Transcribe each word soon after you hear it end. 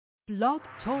Blog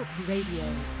Talk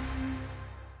Radio.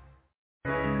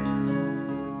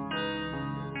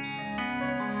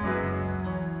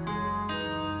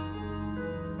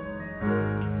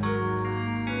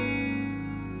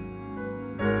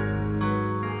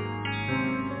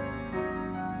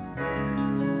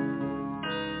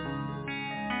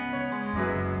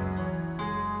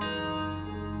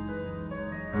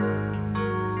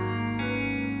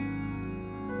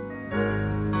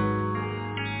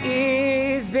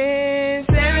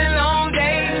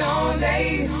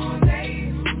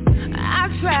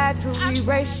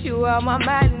 Erase you out my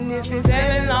mind. It's been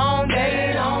 7 long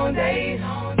days.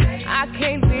 I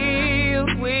can't live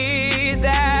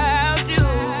without you.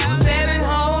 7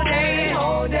 whole days.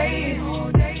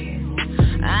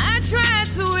 I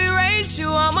tried to erase you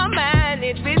out my mind.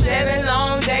 It's been 7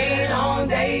 long days.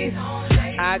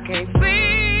 I can't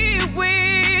live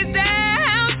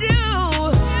without you.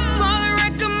 For the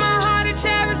wreck of my heart, a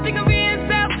cherish, think of being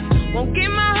self. Won't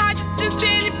give my heart to just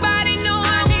anybody. No,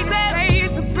 I need that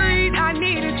space to breathe. I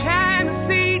needed time to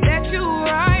see that you were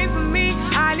right for me.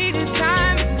 I needed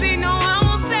time to see, no, I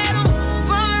won't settle.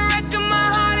 For the wreck of my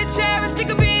heart, a cherish,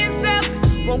 think of being self.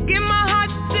 Won't give my heart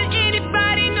to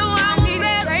anybody. No, I need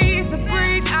that space to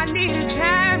breathe. I needed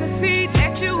time to see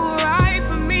that you were right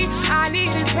for me. I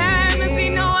needed time to see,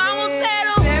 no, I won't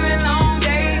settle. 7 long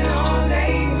days.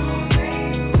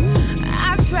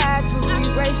 I tried to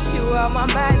erase you out my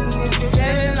mind. It's been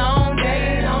 7 long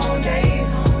days.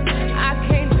 I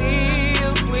can't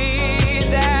live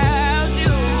without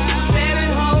you.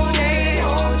 7 whole days.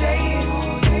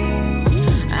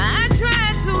 I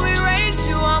tried to erase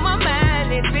you on my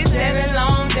mind. It's been 7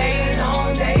 long days.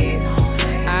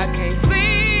 I can't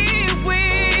live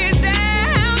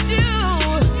without you.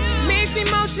 Mixed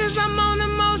emotions, I'm on an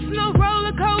emotional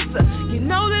roller coaster. You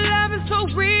know that love is so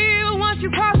real once you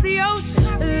cross the ocean.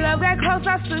 Love got close,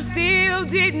 I stood still.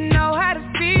 Didn't know how to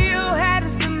feel. Had to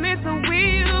submit the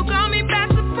wheel. Call me by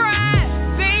surprise.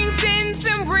 Things didn't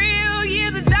seem real.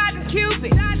 You're the Dr.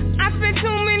 Cupid. I spent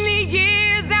too many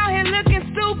years out here looking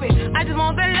stupid. I just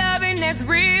want that loving that's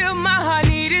real. My heart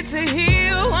needed to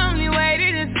heal. Only way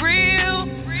that it's real.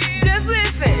 Just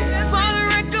listen. For the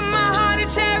wreck of my heart, a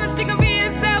cherish, think of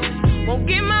being self. Won't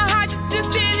give my heart to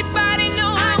just anybody.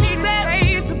 No, I need that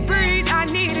space to breathe. I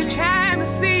needed time to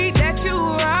see that you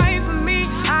were right for me.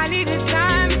 I needed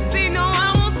time to see, no,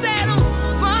 I won't settle.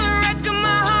 For the wreck of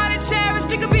my heart, a cherish,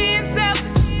 think of being self.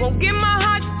 Won't give my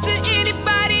heart to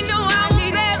anybody. No, I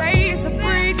need that space to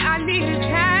breathe. I needed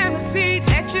time to see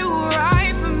that you were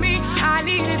right for me. I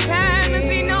needed time to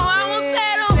see, no, I won't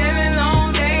settle. 7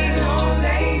 long days.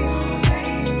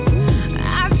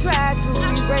 I tried to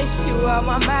erase you out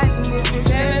my mind. It's been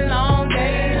 7 long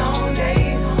days.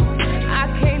 I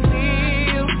can't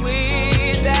live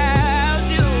without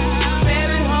you.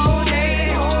 7 whole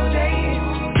days.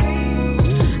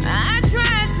 I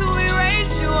tried to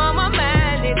erase you on my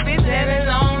mind. It's been 7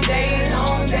 long days.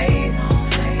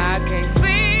 I can't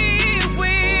live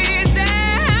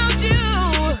without you.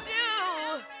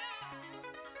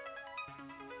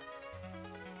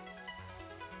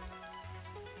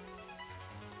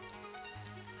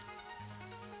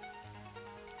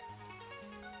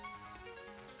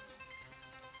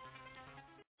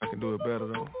 I can do it better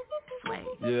though.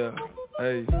 Yeah,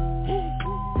 hey.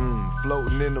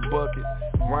 Floating in the bucket,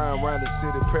 round the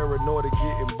city, paranoid of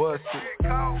getting busted.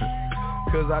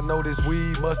 Cause I know this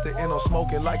weed mustard and I'm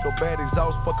smoking like a bad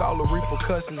exhaust. Fuck all the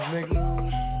repercussions, nigga.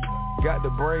 Got the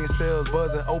brain cells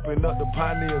buzzing, open up the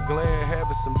pineal gland,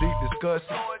 having some deep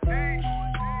discussion.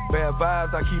 Bad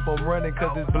vibes, I keep on running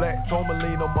cause it's black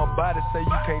tourmaline on my body, say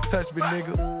you can't touch me,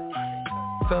 nigga.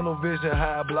 Tunnel vision,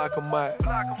 high block 'em out.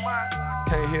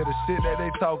 Can't hear the shit that they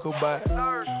talk about.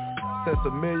 Sense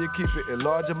familiar, keep it in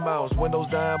large amounts. Windows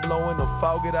down, blowing the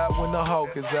fog it out when the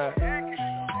hawk is out.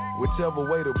 Whichever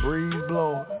way the breeze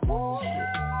blowing.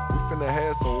 We finna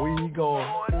have some weed going.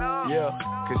 Yeah,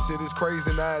 cause shit is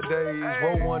crazy nowadays.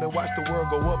 Roll one and watch the world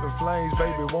go up in flames.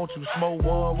 Baby, won't you smoke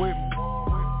one with me?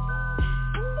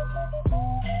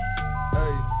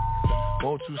 Hey,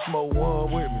 won't you smoke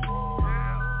one with me?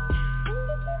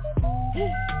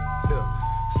 Yeah.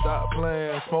 Stop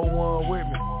playing, smoke one with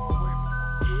me.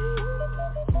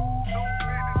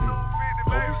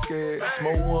 Don't be scared,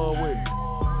 smoke one with me.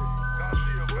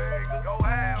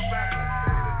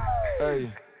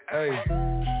 Hey,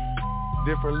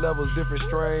 different levels, different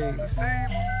strains.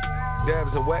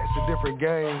 Dabs and wax a different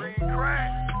game.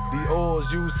 The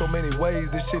oils used so many ways,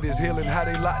 this shit is healing. How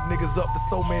they lock niggas up for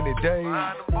so many days.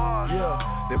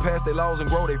 Yeah, they pass their laws and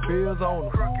grow their fears on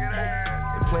them.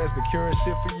 Making plans for curing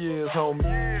shit for years,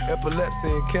 homie. Epilepsy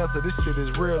and cancer, this shit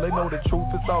is real. They know the truth,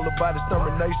 it's all about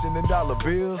extermination and dollar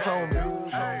bills, homie.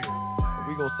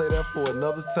 We gon' say that for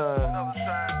another time.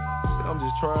 Shit, I'm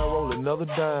just trying to roll another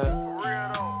dime.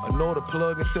 I know the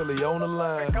plug until he on the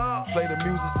line. Play the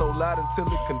music so loud until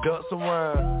it conducts a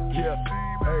rhyme. Yeah,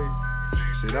 hey.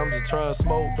 Shit, I'm just trying to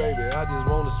smoke, baby. I just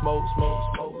wanna smoke,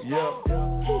 yeah.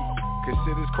 Cause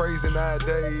shit is crazy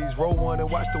nowadays. Roll one and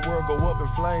watch the world go up in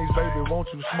flames, baby. Won't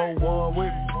you smoke one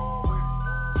with me?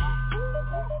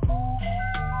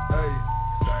 Hey,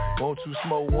 won't you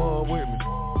smoke one with me?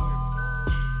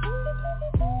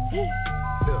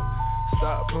 Yeah.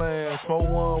 Stop playing, smoke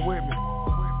one with me.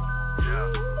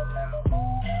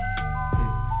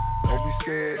 Don't be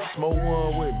scared, smoke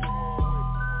one with me.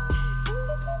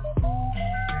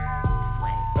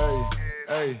 Hey,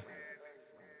 hey.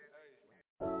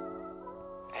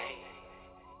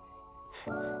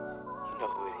 You know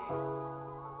who it is.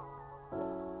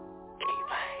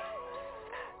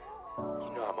 You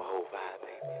know I'm a whole vibe,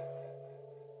 baby.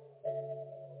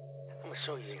 I'm gonna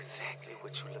show you exactly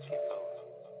what you're looking for,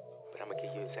 but I'm gonna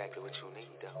give you exactly what you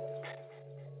need, though.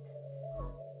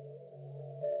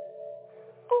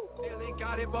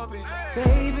 Got it bumping.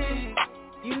 Baby,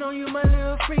 you know you my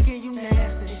little freak and you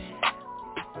nasty.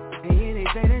 And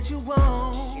anything that you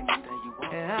want,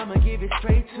 and I'ma give it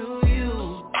straight to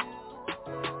you.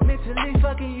 Mentally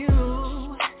fucking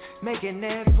you, making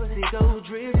that pussy go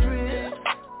drip drip.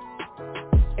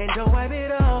 And don't wipe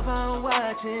it off, I'm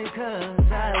watching,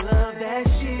 cause I love that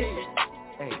shit.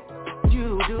 Hey,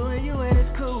 you doing you and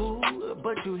it's cool,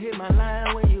 but you hit my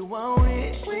line when you want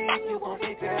it.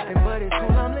 And but it's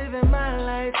cool, I'm living my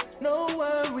life, no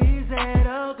worries at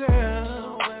all,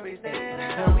 girl.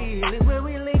 And we live where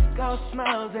we link our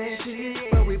smiles and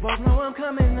shit, but we both know I'm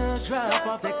coming to drop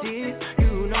off that dick.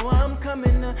 You know I'm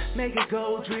coming to make it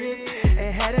go drip,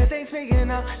 and had that thing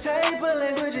speaking out type of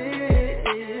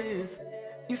languages.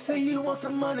 You say you want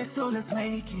some money, so let's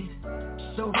make it.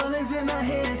 The rolling's in our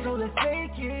head, so let's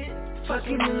take it.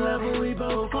 Fucking in love and we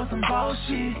both on some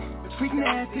bullshit. Freak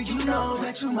nasty, you know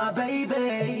that you my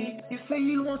baby. You say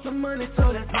you want some money,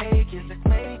 so let's make it.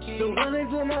 The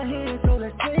rolling's in our head, so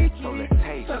let's take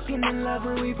it. Fucking in love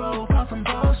and we both on some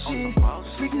bullshit.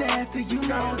 Freak nasty, you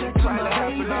know that you my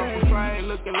baby.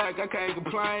 Looking like I can't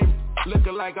complain.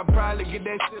 Looking like I probably get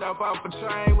that shit up off a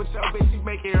train. With your bitch, you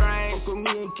make it rain. Fuck with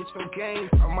me and get your game.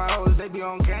 All my hoes, they be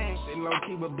on game. They low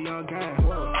key, but be on game.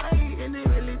 Whoa, and they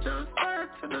really don't start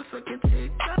to the fucking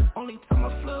TikTok. Only time I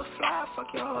flip fly, fuck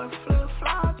your hoes flip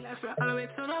flop. Left it all the way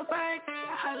to the bank,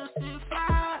 how to still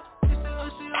fly. You still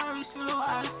see how we still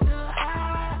I still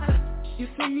high. You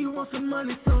say you want some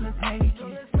money, so let's make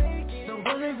it. The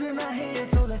rollers in our head,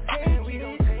 so let's take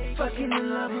it. Fucking in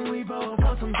love and we both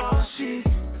on some bullshit.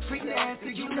 Freak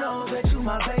nasty, you know that you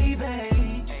my baby.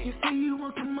 You say you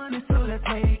want some money, so let's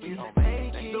make it.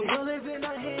 The rollers in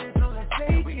our head, so let's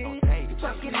take it.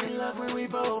 Fucking in love when we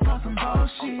both on some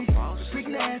bullshit. Freak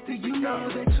nasty, you know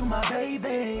that you my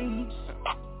baby.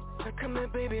 So come here,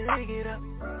 baby, lick it up.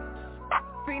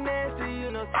 Freak nasty,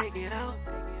 you know, take it out.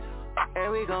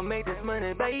 And we gon' make this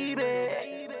money,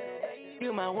 baby.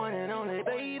 You my one and only,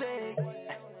 baby.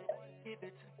 Give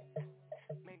it to me.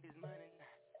 Make this money.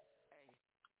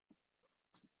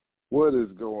 What is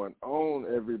going on,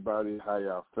 everybody? How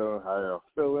y'all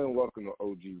feeling? Welcome to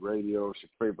OG Radio. It's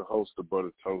your favorite host, the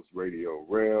Butter Toast Radio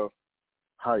Real.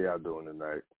 How y'all doing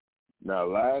tonight? Now,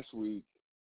 last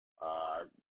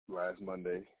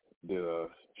Monday, did a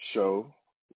show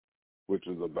which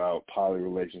was about poly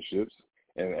relationships.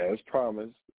 And as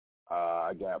promised,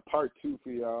 I got part 2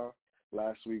 for y'all.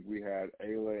 Last week, we had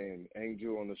Ayla and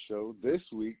Angel on the show. This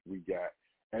week, we got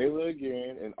Ayla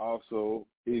again and also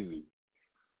Izzy.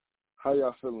 How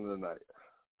y'all feeling tonight?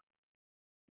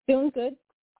 Feeling good.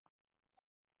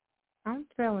 I'm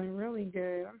feeling really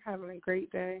good. I'm having a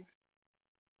great day.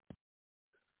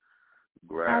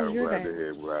 Glad to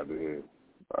hear.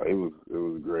 It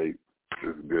was great.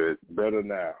 It's good. Better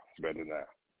now.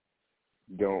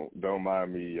 Don't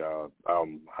mind me.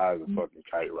 I'm high as a fucking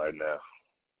kite right now.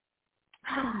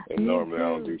 And normally I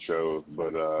don't do shows,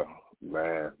 but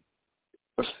man,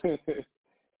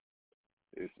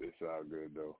 it's all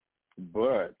good though.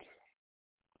 But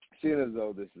seeing as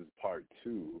though this is part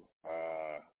 2,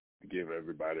 to give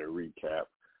everybody a recap,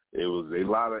 it was a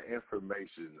lot of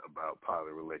information about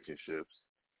poly relationships,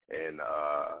 and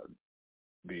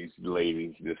these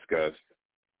ladies discussed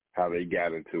how they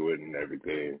got into it and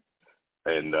everything.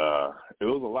 And it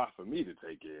was a lot for me to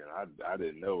take in. I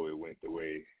didn't know it went the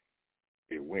way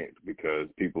it went, because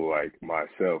people like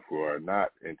myself who are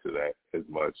not into that as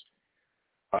much,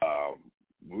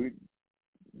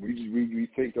 we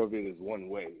think of it as one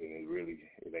way, and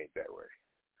it ain't that way.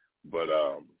 But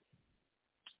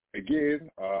again,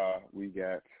 we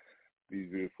got these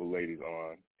beautiful ladies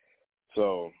on.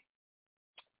 So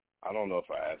I don't know if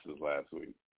I asked this last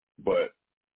week, but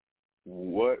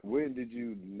when did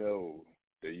you know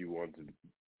that you wanted to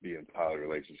be in a poly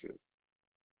relationship?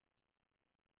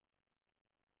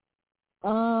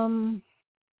 I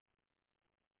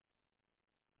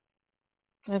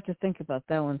have to think about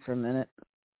that one for a minute.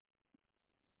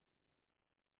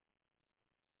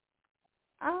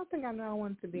 I don't think I knew I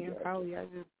wanted to be in poly.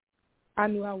 I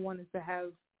knew I wanted to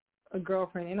have a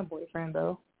girlfriend and a boyfriend,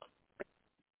 though.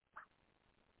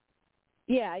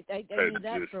 Yeah, I knew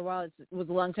that for a while. It was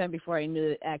a long time before I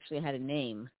knew it actually had a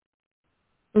name.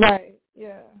 Right,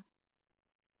 yeah.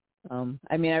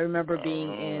 I mean, I remember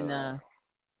being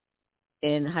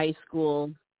in high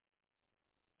school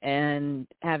and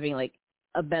having like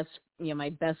my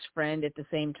best friend at the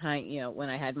same time, when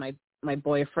I had my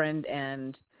boyfriend,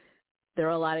 and there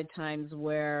were a lot of times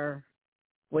where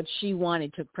what she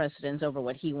wanted took precedence over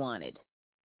what he wanted.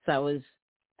 So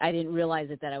I didn't realize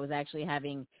that I was actually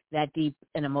having that deep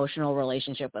an emotional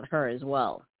relationship with her as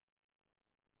well.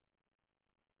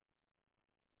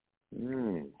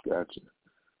 Gotcha.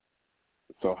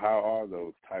 So how are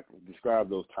describe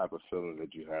those type of feelings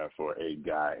that you have for a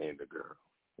guy and a girl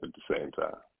at the same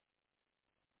time?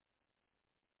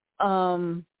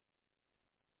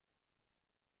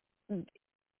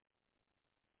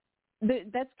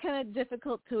 That's kind of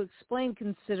difficult to explain,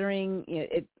 considering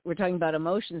we're talking about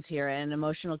emotions here, and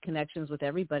emotional connections with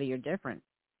everybody are different.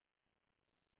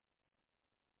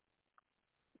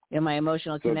 My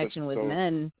emotional connection with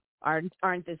men aren't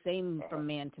the same from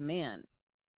man to man.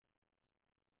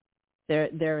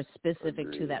 They're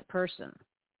specific to that person.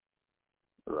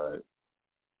 Right.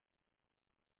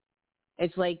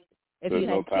 It's like if you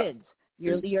had kids,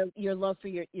 your love for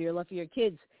your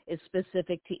kids is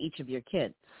specific to each of your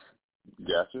kids.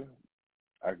 Gotcha.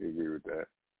 I can agree with that.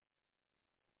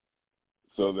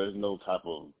 So there's no type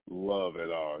of love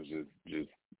at all. It's just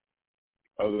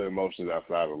other emotions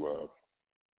outside of love.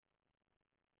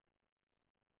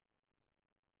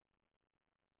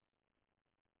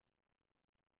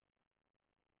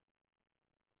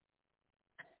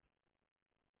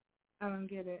 I don't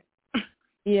get it.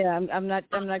 Yeah, I'm not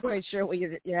quite sure what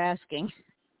you're asking.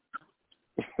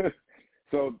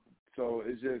 So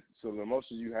it's just the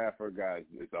emotions you have for guys,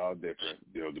 it's all different,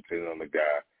 depending on the guy.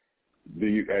 Do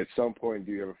you at some point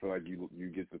ever feel like you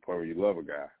get to the point where you love a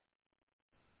guy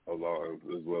along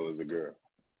as well as a girl?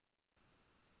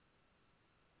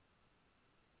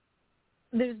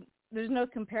 There's no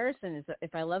comparison.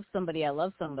 If I love somebody, I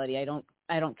love somebody. I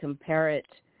don't compare it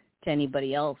to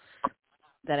anybody else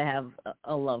that I have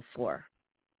a love for.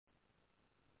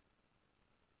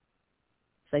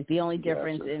 It's like the only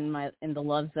difference in the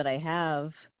loves that I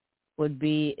have would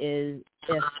be is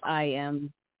if I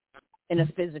am in a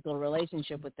physical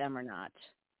relationship with them or not.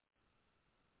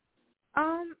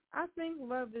 I think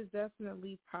love is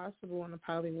definitely possible in a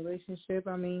poly relationship.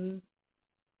 I mean,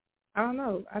 I don't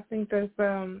know. I think that's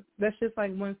just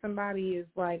like when somebody is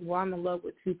like, well, I'm in love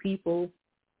with two people,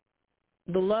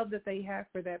 the love that they have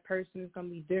for that person is going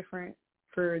to be different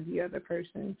for the other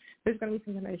person. There's going to be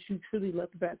something that you truly love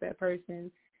about that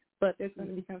person, but there's going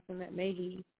to be something that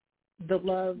maybe the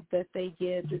love that they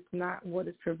give is not what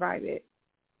is provided.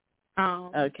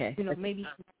 Okay. Maybe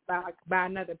by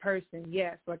another person,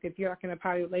 yes. Like if you're like in a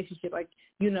poly relationship, like,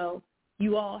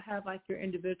 you all have like your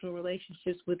individual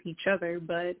relationships with each other,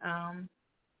 but,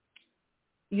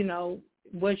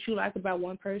 what you like about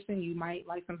one person, you might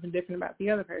like something different about the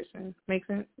other person. Make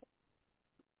sense?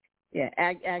 Yeah,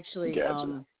 actually,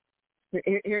 gotcha.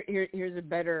 Here's a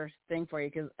better thing for you,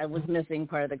 because I was missing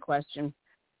part of the question.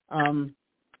 The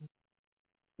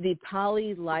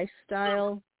poly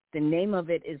lifestyle, the name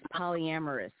of it is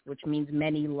polyamorous, which means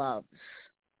many loves.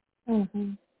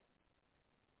 Mm-hmm.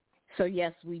 So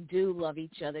yes, we do love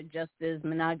each other just as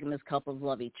monogamous couples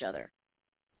love each other.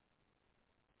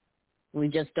 We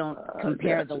just don't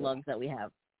compare the loves that we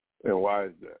have. And why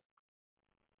is that?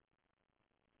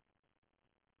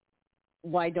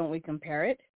 Why don't we compare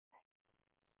it?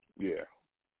 Yeah.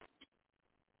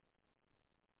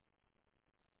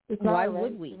 Why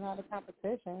would we? It's not a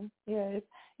competition. Yeah,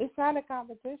 it's not a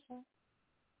competition.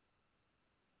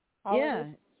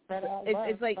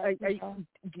 It's like,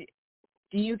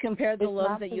 do you compare the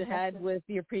love that you had with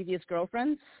your previous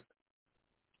girlfriends?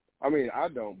 I mean, I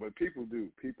don't, but people do.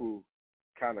 People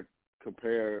kind of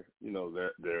compare,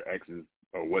 their exes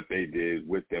or what they did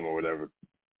with them or whatever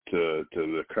to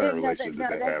the current relationship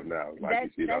that they have now. Like you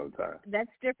see it all the time.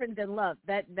 That's different than love.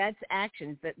 That's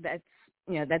actions. That's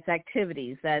that's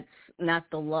activities. That's not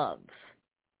the love.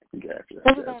 Gotcha.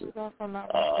 Everybody's also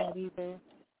not like that either.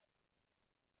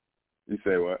 You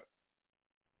say what?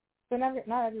 So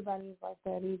not everybody is like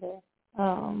that either.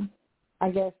 I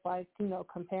guess, like,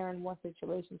 comparing one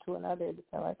situation to another,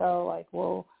 they're like, oh, like,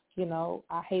 well,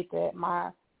 I hate that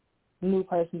my new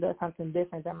person does something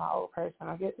different than my old person.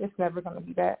 Like, it's never going to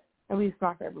be that. At least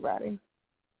not for everybody.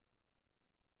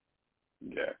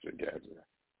 Gotcha.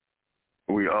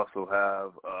 We also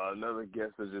have another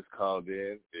guest that just called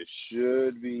in. It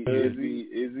should be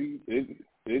Izzy.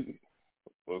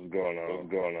 What's going on?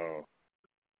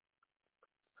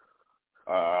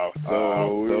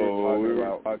 So we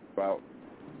were talking about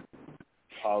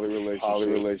poly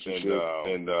relationships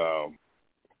and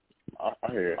I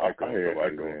hear echo.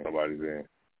 Somebody's in.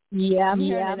 Yeah, I'm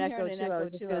hearing an echo too. I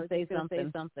was just going to say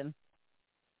something.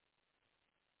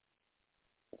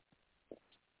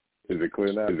 Is it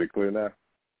clear now?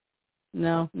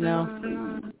 No.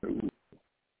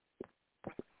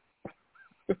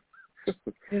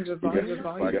 Is it going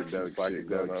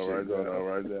on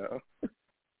right now.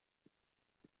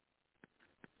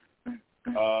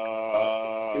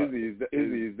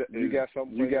 Izzy, you got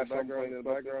something in the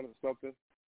background or something?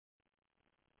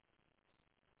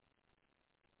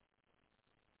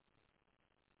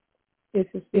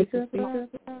 It's a speaker.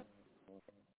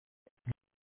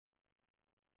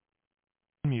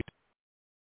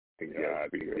 Yeah,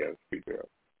 speaker.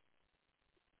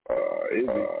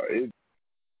 Izzy.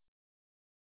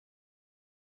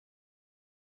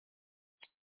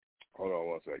 Hold on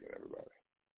 1 second, everybody.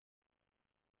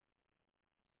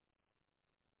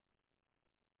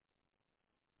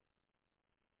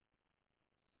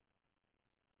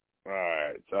 All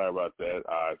right, sorry about that.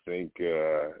 I think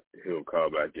he'll call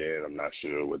back in. I'm not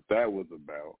sure what that was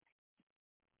about.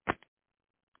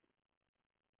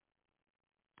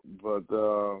 But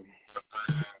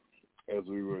as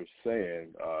we were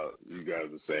saying, you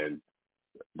guys are saying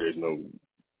there's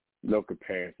no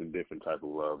comparison, different type of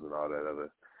loves and all that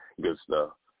other good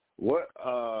stuff. What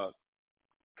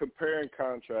compare and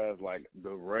contrast like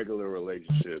the regular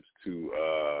relationships to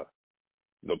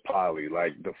the poly,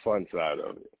 like the fun side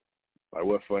of it? Like,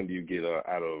 what fun do you get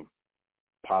out of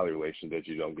poly relations that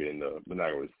you don't get in the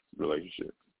monogamous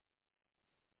relationships?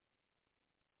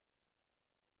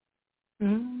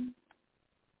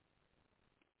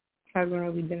 Hasn't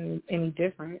really been any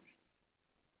different.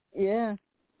 Yeah.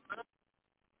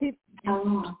 See,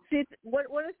 one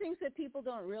of the things that people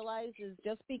don't realize is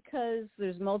just because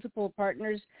there's multiple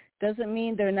partners doesn't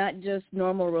mean they're not just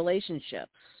normal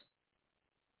relationships.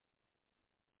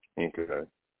 Okay.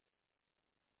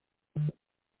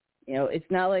 It's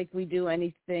not like we do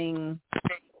anything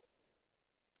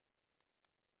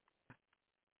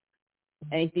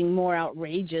more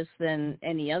outrageous than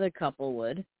any other couple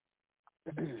would.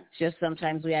 It's just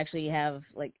sometimes we actually have,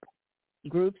 like,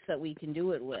 groups that we can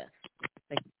do it with.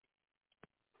 Like,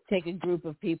 take a group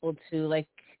of people to, like,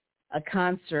 a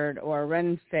concert or a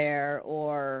Ren fair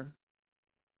or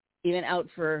even out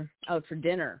for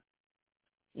dinner.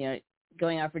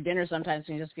 Going out for dinner sometimes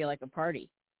can just feel like a party.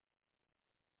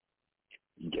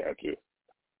 Gotcha.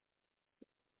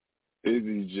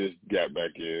 Izzy just got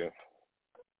back in.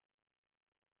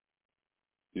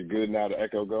 You good now? The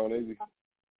echo going, Izzy?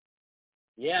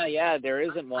 Yeah, there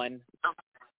isn't one.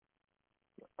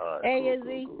 All right, hey,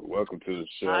 cool, Izzy. Cool. Welcome to the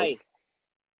show. Hi.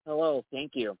 Hello,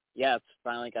 thank you. Yes,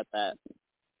 finally got that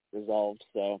resolved,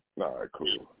 so. All right,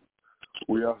 cool.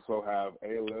 We also have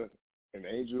Ayla and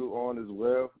Angel on as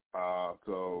well.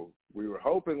 So we were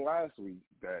hoping last week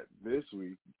that this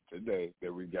week, today,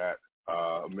 that we got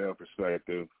a male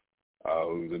perspective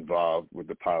who's involved with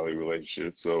the poly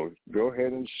relationship. So go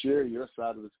ahead and share your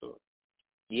side of the story.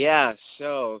 Yeah,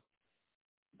 so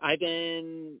I've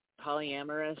been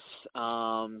polyamorous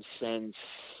since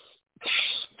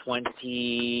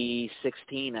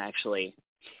 2016, actually.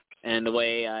 And the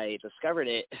way I discovered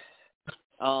it,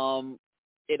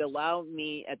 it allowed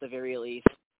me, at the very least,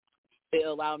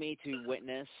 to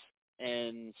witness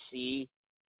and see,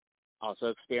 also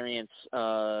experience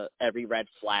every red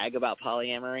flag about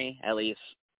polyamory, at least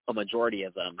a majority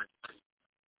of them.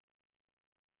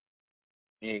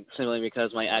 And simply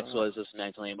because my ex was just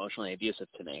mentally, emotionally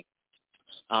abusive to me.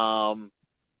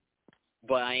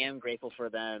 But I am grateful for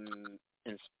them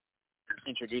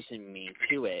introducing me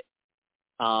to it.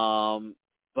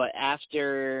 But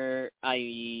after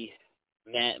I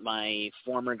met my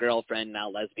former girlfriend, now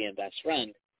lesbian best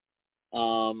friend,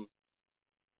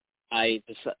 I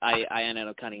ended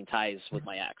up cutting ties with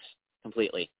my ex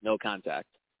completely, no contact.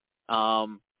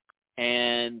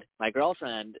 And my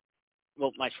girlfriend,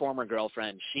 well, my former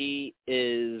girlfriend, she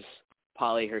is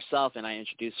poly herself, and I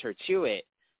introduced her to it.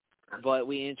 But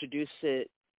I introduced it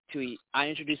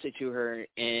to her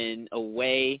in a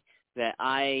way that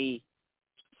I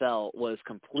felt was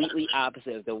completely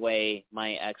opposite of the way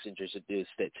my ex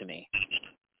introduced it to me.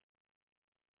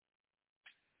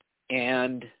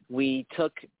 And we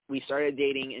started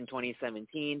dating in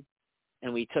 2017,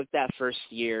 and we took that first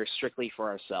year strictly for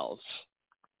ourselves,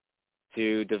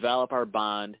 to develop our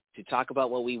bond, to talk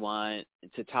about what we want,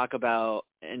 to talk about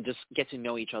and just get to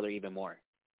know each other even more.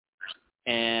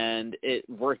 And it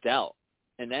worked out.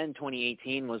 And then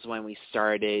 2018 was when we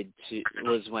started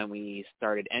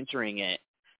entering it,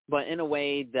 but in a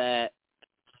way that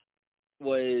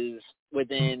was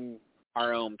within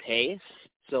our own pace,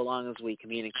 so long as we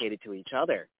communicated to each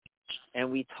other.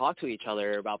 And we talked to each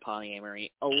other about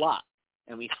polyamory a lot,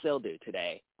 and we still do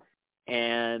today.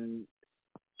 And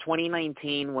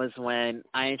 2019 was when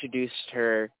I introduced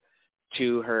her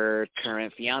to her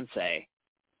current fiance.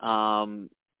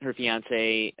 Her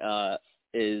fiance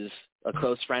is a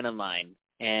close friend of mine,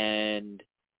 and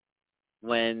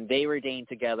when they were dating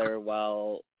together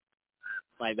while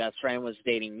my best friend was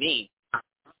dating me,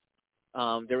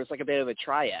 there was like a bit of a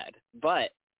triad,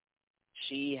 but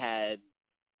she had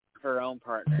her own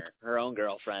partner, her own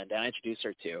girlfriend, and I introduced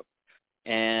her to.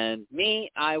 And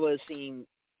me, I was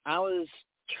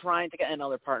trying to get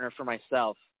another partner for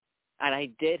myself, and I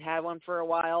did have one for a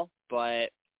while, but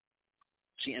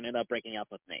she ended up breaking up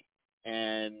with me,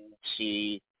 and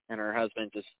she and her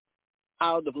husband just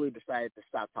out of the blue decided to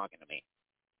stop talking to me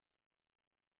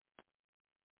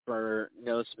for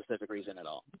no specific reason at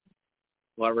all,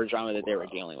 whatever drama that they were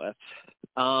dealing with.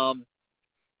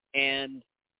 And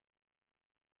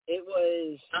it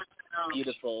was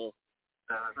beautiful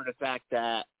for the fact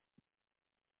that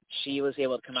she was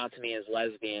able to come out to me as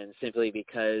lesbian simply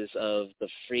because of the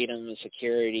freedom and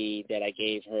security that I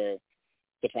gave her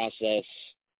to process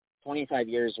 25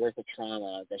 years worth of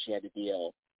trauma that she had to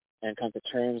deal and come to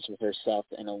terms with herself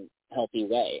in a healthy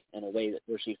way, in a way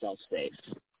where she felt safe.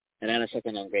 And that is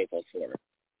something I'm grateful for.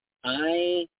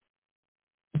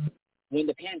 When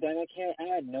the pandemic hit, I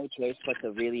had no choice but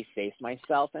to really face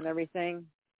myself and everything.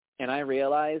 And I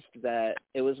realized that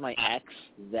it was my ex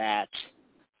that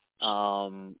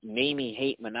made me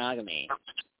hate monogamy.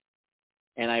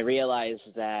 And I realized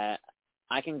that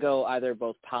I can go either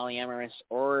both polyamorous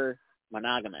or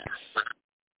monogamous,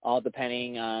 all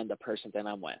depending on the person that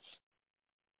I'm with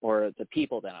or the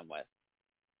people that I'm with.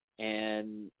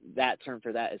 And that term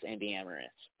for that is ambiamorous.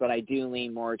 But I do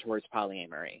lean more towards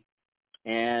polyamory.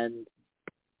 And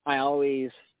I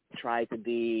always try to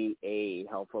be a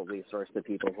helpful resource to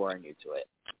people who are new to it.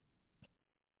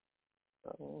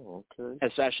 Oh, okay.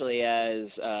 Especially as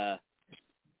a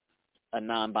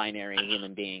non-binary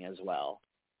human being as well.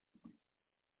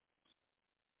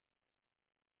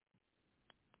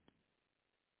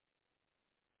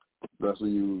 That's what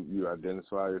you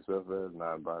identify yourself as,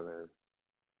 non-binary?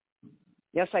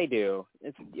 Yes, I do.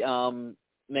 It's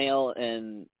male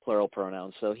and plural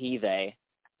pronouns, so he, they.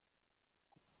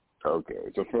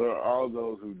 Okay, so for all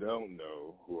those who don't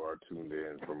know, who are tuned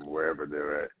in from wherever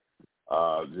they're at,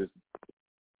 just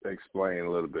explain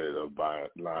a little bit of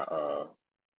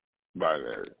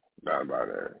binary,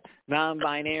 non-binary.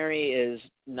 Non-binary is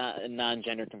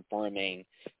non-gender conforming,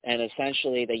 and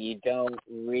essentially that you don't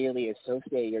really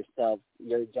associate yourself,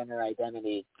 your gender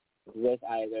identity, with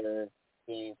either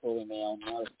being fully male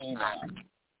nor female.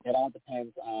 It all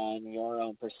depends on your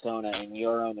own persona and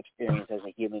your own experience as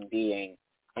a human being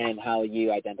and how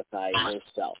you identify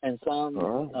yourself. And some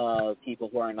people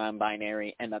who are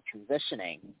non-binary end up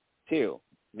transitioning too.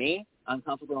 Me, I'm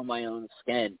comfortable in my own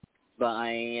skin, but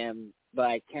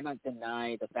I cannot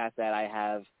deny the fact that I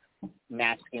have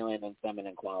masculine and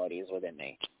feminine qualities within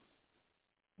me.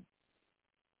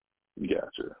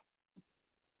 Gotcha.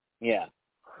 Yeah.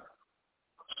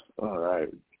 All right.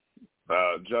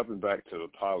 Jumping back to the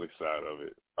poly side of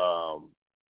it,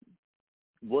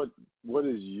 what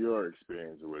is your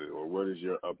experience with it, or what is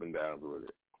your up and downs with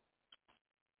it?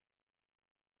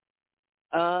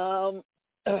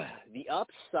 The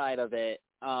upside of it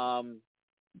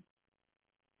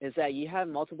is that you have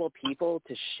multiple people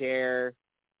to share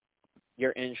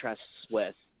your interests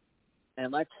with.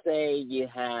 And let's say you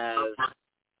have,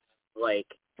 like,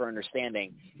 for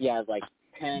understanding, you have, like,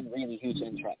 10 really huge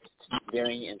interests,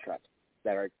 varying interests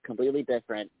that are completely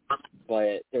different,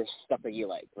 but there's stuff that you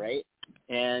like, right?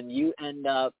 And you end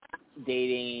up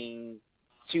dating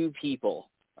 2 people.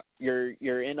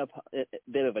 You're in a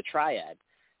bit of a triad.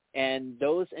 And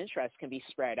those interests can be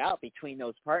spread out between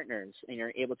those partners, and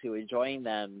you're able to enjoy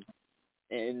them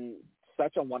in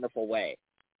such a wonderful way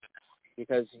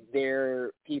because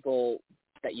they're people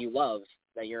that you love,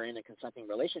 that you're in a consenting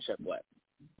relationship with.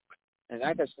 And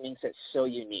that just makes it so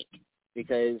unique,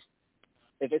 because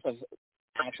if it's an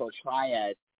actual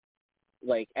triad,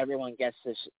 like, everyone gets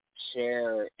to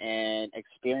share and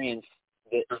experience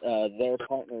their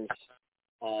partner's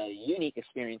unique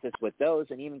experiences with those,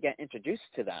 and even get introduced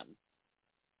to them.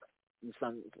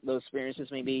 And those experiences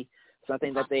may be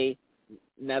something that they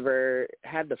never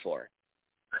had before.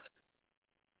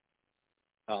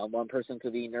 One person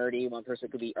could be nerdy, one person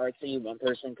could be artsy, one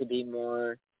person could be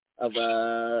more of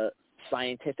a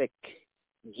scientific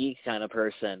geek kind of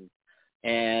person,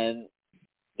 and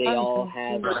they all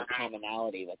have a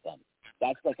commonality with them.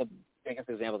 That's like a biggest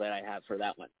example that I have for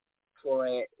that one. For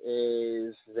it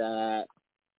is that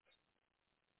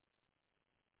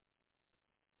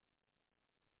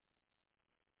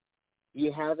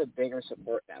you have a bigger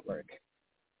support network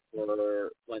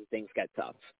for when things get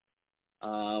tough.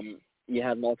 You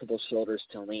have multiple shoulders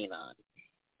to lean on,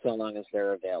 so long as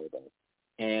they're available.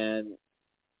 And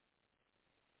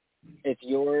if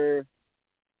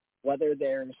whether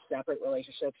they're separate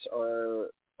relationships or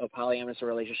a polyamorous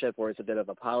relationship, or it's a bit of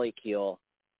a polycule,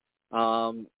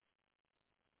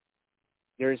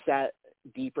 there's that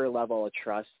deeper level of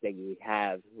trust that you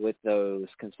have with those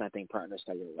consenting partners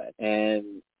that you're with,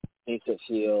 and makes it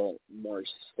feel more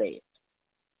safe.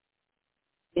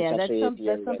 Yeah, that's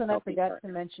something I forgot to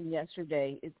mention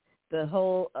yesterday. It's the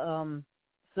whole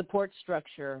support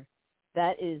structure.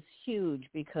 That is huge,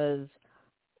 because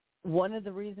one of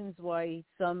the reasons why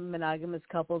some monogamous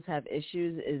couples have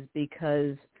issues is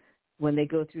because when they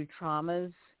go through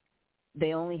traumas,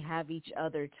 they only have each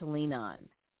other to lean on.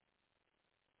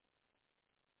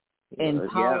 In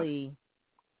poly,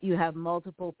 you have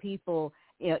multiple people,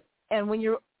 and when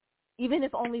even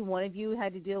if only one of you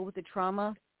had to deal with the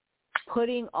trauma,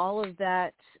 putting all of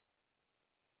that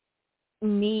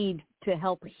need to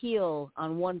help heal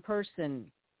on one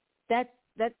person, that's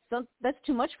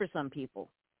too much for some people.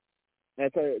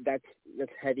 That's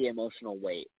heavy emotional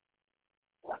weight.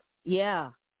 Yeah.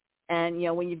 And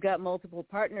when you've got multiple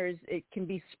partners, it can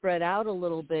be spread out a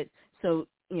little bit, so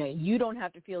you don't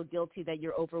have to feel guilty that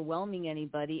you're overwhelming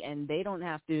anybody, and they don't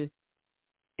have to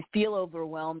feel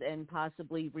overwhelmed and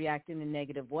possibly react in a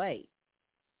negative way.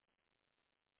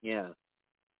 Yeah.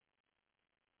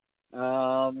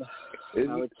 I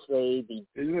would say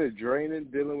isn't it draining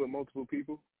dealing with multiple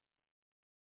people?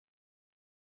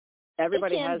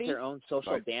 Everybody has their own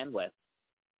social bandwidth.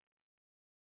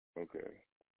 Okay.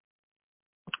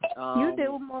 You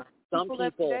deal with more people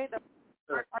every day.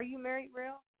 Are you married,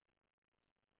 Real?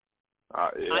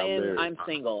 Yeah, I'm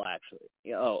single, actually.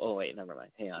 Yeah. Oh, wait, never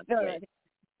mind. Hang on. No,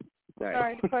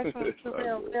 sorry, the question was for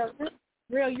Real.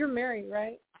 Real, you're married,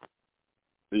 right?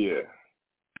 Yeah.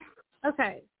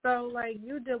 Okay, so like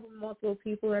you deal with multiple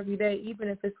people every day, even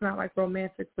if it's not like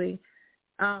romantically.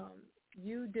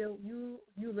 You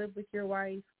live with your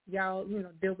wife. Y'all,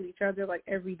 deal with each other like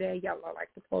every day. Y'all are like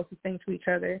the closest thing to each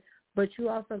other. But you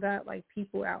also got like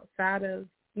people outside of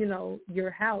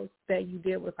your house that you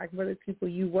deal with, like whether people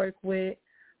you work with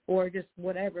or just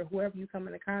whoever you come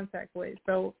into contact with.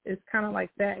 So it's kind of like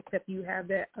that, except you have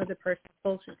that other person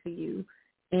closer to you.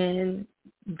 And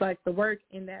like the work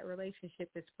in that relationship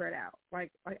is spread out.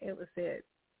 Like Ayla said,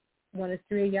 when it's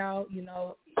three of y'all,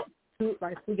 two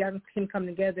y'all can come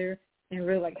together and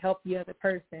really like help the other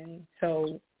person.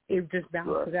 So it just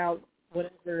balances out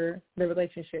whatever the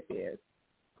relationship is.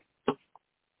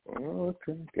 Oh,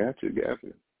 okay, gotcha.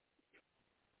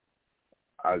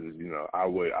 I just, I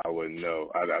wouldn't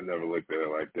know. I never looked at it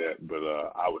like that, but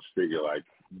I would figure like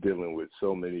dealing with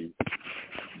so many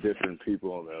different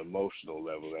people on the emotional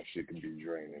level, that shit can be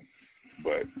draining.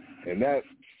 But in that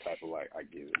type of light, I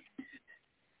get it.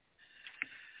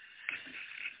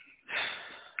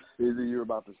 Izzy, you were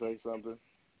about to say something?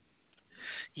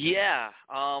 Yeah.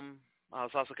 I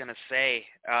was also going to say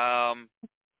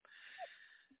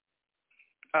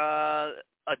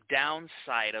a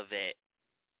downside of it,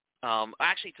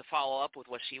 actually to follow up with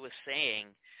what she was saying,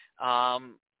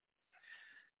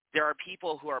 there are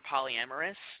people who are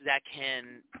polyamorous that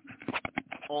can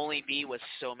only be with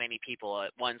so many people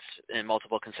at once in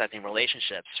multiple consenting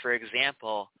relationships. For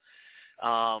example,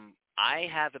 I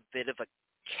have a bit of a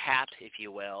cap, if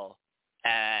you will,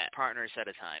 at partners at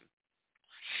a time.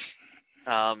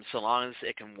 So long as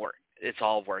it can work, it's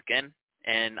all working,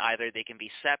 and either they can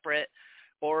be separate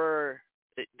or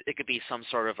it could be some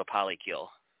sort of a polycule.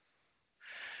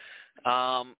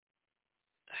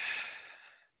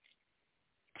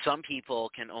 Some people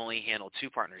can only handle two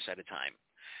partners at a time.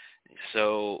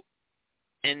 So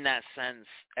in that sense,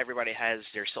 everybody has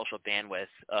their social bandwidth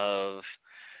of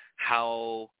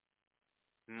how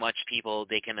much people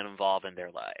they can involve in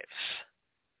their lives.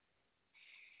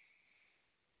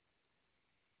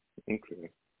 Okay.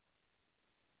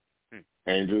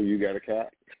 Angel, you got a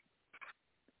cat?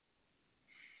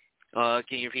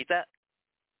 Can you repeat that?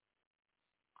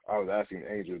 I was asking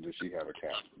Angel, does she have a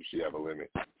cat? Does she have a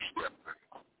limit?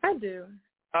 I do.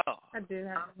 Oh. I do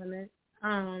have a limit.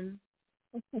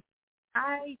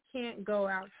 I can't go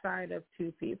outside of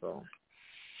 2 people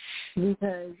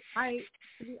because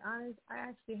to be honest, I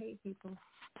actually hate people.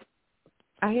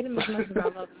 I hate them as much as I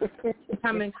love them.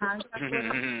 I'm in contact with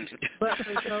them, but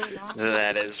for so long.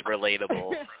 That is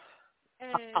relatable.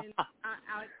 And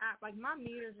I my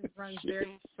meter just runs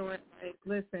very short. Like,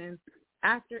 listen,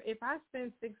 if I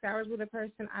spend 6 hours with a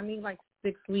person, I need like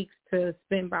 6 weeks to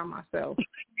spend by myself.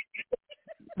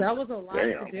 That was a lot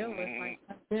to deal with. Like,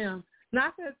 damn.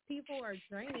 Not that people are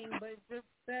draining, but just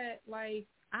that, like,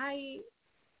 I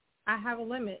have a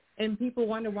limit, and people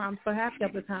wonder why I'm so happy all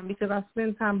the time because I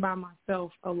spend time by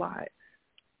myself a lot.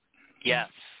 Yes,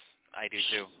 I do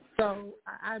too. So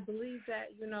I believe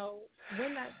that,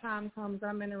 when that time comes,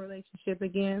 I'm in a relationship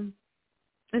again.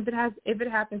 If it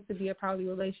happens to be a poly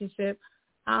relationship,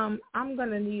 I'm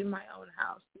gonna need my own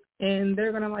house, and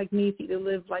they're gonna like me to either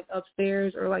live like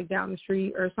upstairs or like down the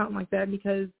street or something like that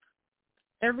because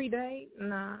every day,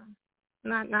 nah,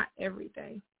 not every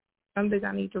day. Some days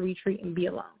I need to retreat and be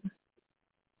alone.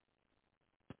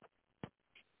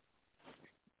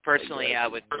 Personally, I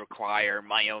would require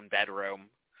my own bedroom,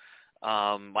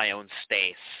 my own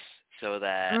space, so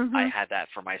that I had that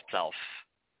for myself.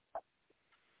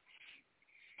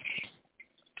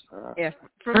 Yeah,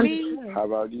 for me. How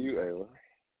about you,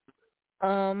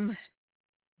 Ayla?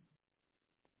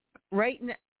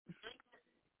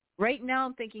 Right now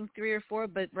I'm thinking 3 or 4,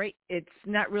 but it's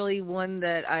not really one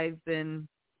that I've been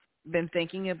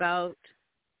thinking about.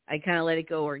 I kind of let it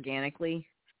go organically.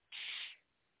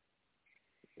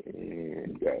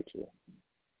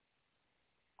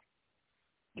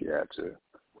 Gotcha.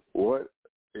 What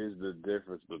is the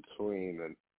difference between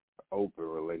an open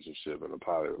relationship and a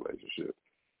poly relationship?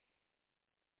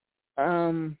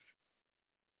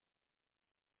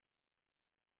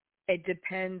 It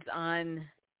depends on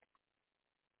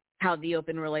how the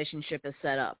open relationship is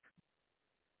set up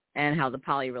and how the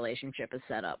poly relationship is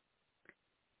set up.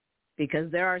 Because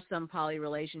there are some poly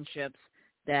relationships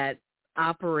that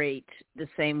operate the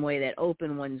same way that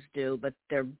open ones do, but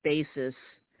their basis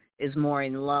is more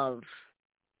in love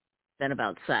than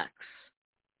about sex.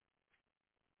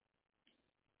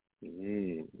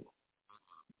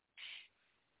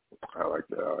 I like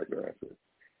that. I like that answer.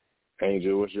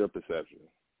 Angel, what's your perception?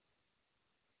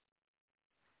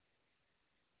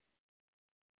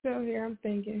 So here, I'm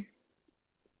thinking.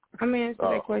 I'm going to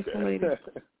answer that question later.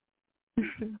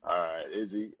 All right.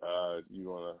 Izzy, you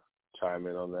want to chime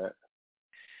in on that?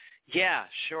 Yeah,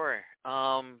 sure.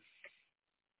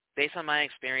 Based on my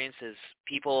experiences,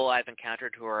 people I've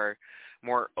encountered who are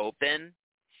more open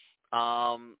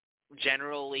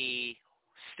generally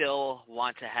still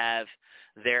want to have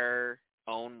their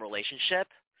own relationship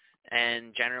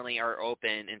and generally are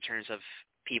open in terms of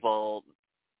people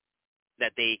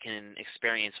that they can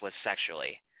experience with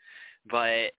sexually.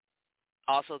 But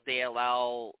also they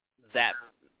allow that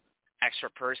extra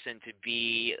person to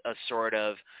be a sort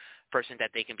of person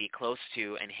that they can be close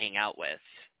to and hang out with.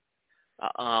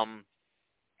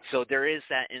 So there is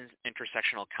that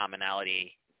intersectional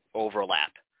commonality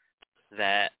overlap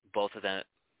that both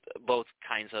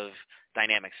kinds of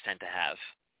dynamics tend to have.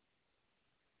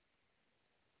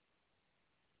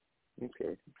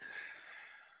 Okay.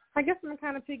 I guess I'm going to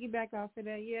kind of piggyback off of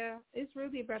that. Yeah, it's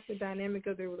really about the dynamic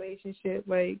of the relationship.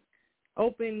 Like,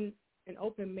 an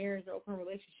open marriage or open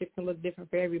relationship can look different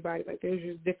for everybody. Like, there's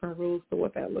just different rules to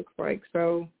what that looks like.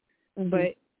 So,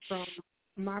 but from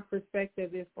my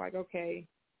perspective, it's like, okay,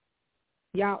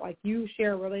 y'all, like, you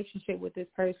share a relationship with this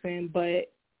person,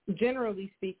 but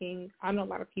generally speaking, I know a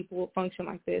lot of people will function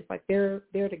like this. Like, they're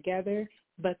together,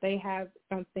 but they have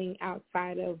something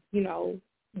outside of,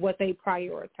 what they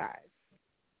prioritize.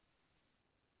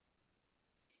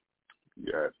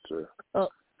 Gotcha. Well,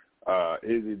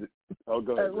 Izzy,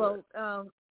 go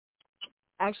ahead.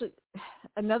 Actually,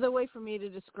 another way for me to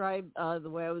describe the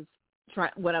way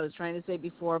what I was trying to say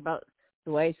before about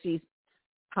the way I see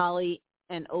poly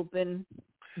and open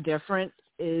different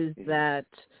is that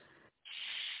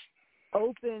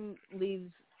open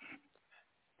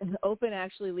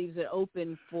actually leaves it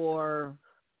open for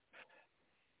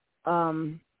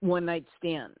one night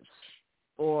stands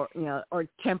or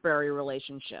temporary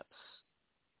relationships,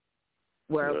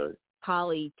 where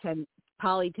poly tends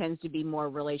to be more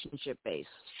relationship based.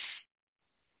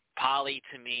 Poly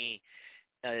to me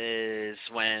is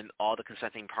when all the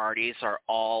consenting parties are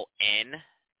all in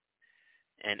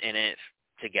and in it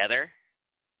together.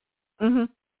 Mm-hmm.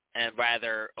 And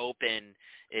rather open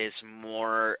is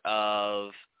more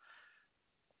of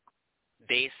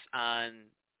based on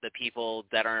the people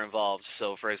that are involved.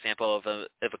 So, for example,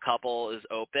 if a couple is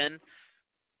open,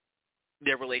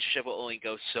 their relationship will only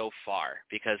go so far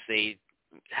because they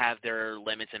have their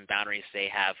limits and boundaries they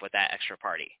have with that extra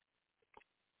party.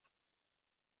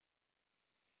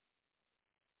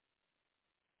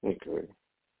 Okay.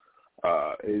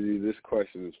 Izzy, this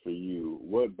question is for you.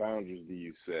 What boundaries do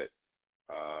you set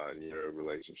in your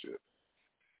relationship?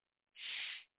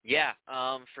 Yeah,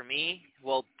 for me,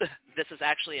 well, this is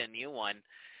actually a new one.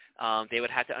 They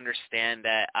would have to understand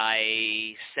that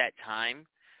I set time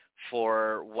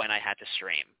for when I had to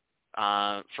stream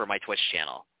for my Twitch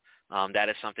channel. That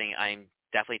is something I'm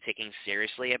definitely taking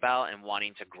seriously about and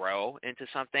wanting to grow into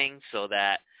something so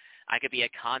that I could be a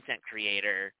content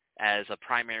creator as a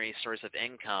primary source of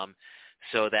income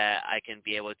so that I can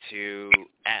be able to,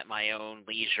 at my own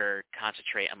leisure,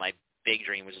 concentrate on my big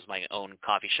dream, which is my own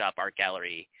coffee shop, art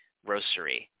gallery,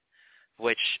 roastery,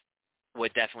 which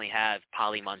would definitely have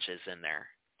Poly Munches in there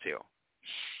too.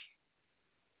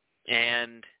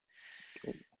 And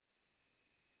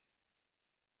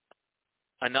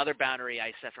another boundary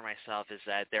I set for myself is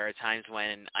that there are times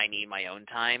when I need my own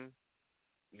time,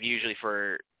 usually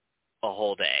for a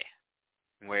whole day,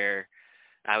 where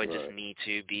I would just need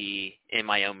to be in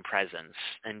my own presence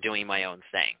and doing my own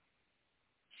thing.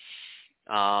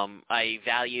 I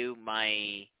value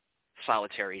my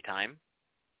solitary time.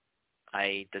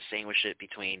 I distinguish it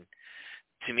between,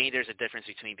 to me, there's a difference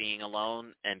between being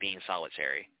alone and being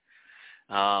solitary.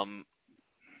 My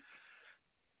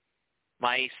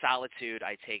solitude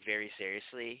I take very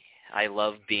seriously. I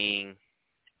love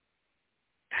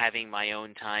having my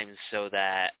own time so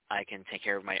that I can take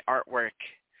care of my artwork,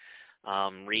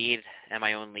 read at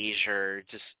my own leisure,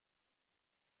 just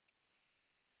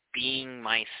being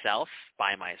myself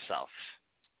by myself.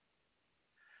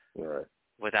 Right.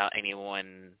 Without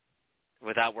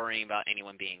worrying about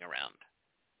anyone being around.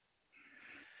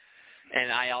 And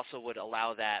I also would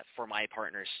allow that for my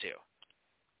partners too.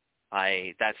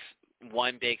 That's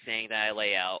one big thing that I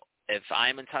lay out. If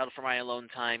I'm entitled for my alone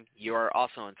time, you are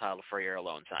also entitled for your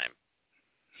alone time.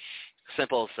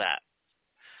 Simple as that.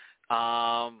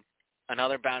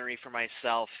 Another boundary for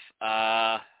myself,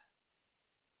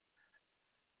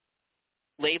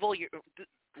 label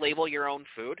your own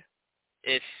food.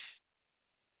 If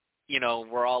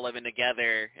we're all living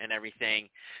together and everything,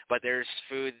 but there's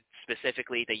food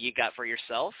specifically that you got for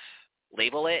yourself,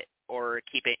 label it or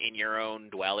keep it in your own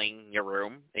dwelling, your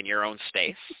room, in your own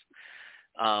space.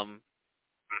 I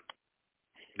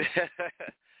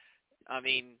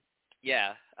mean,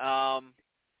 yeah.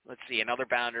 Let's see, another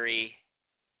boundary,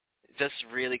 just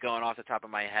really going off the top of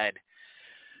my head.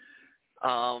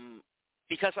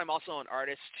 Because I'm also an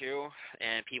artist too,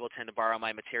 and people tend to borrow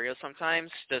my materials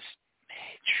sometimes, just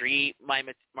treat my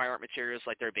art materials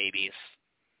like they're babies.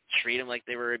 Treat them like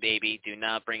they were a baby. Do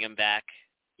not bring them back.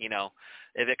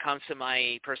 If it comes to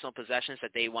my personal possessions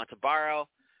that they want to borrow,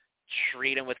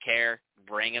 treat them with care.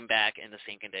 Bring them back in the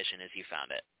same condition as you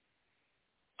found it.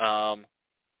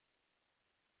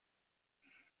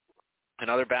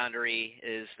 Another boundary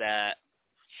is that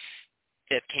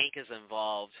if kink is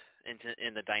involved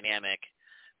in the dynamic,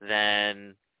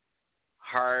 then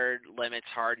hard limits,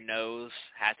 hard no's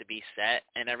have to be set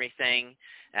and everything,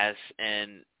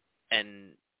 and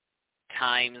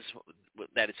times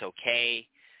that it's okay,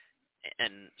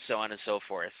 and so on and so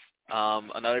forth.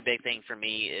 Another big thing for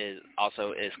me is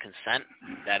consent.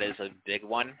 That is a big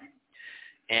one.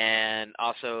 And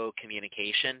also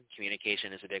communication.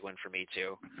 Communication is a big one for me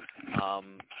too.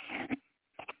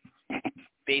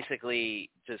 Basically,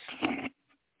 just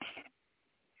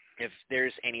if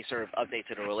there's any sort of update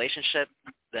to the relationship,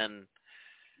 then,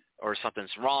 or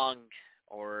something's wrong,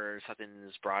 or something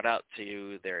is brought up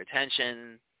to their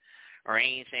attention, or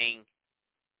anything,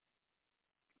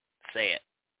 say it.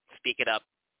 Speak it up.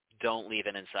 Don't leave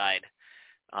it inside.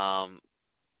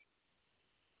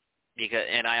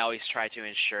 And I always try to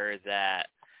ensure that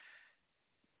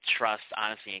trust,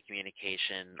 honesty, and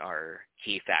communication are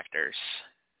key factors.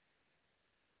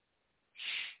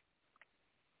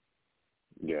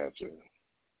 Gotcha.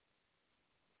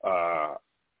 I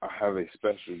have a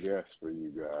special guest for you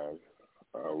guys.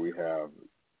 We have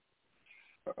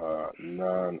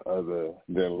none other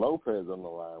than Lopez on the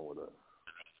line with us.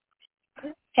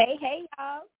 Hey,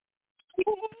 y'all.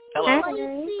 Hello.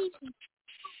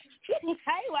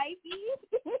 Hi, wifey.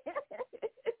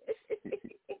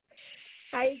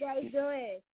 How you guys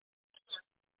doing?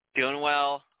 Doing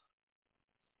well.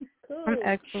 Cool. I'm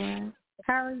excellent.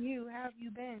 How are you? How have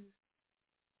you been?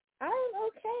 I'm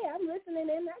okay. I'm listening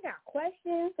in. I got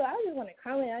questions, so I just want to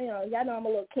comment. Y'all know I'm a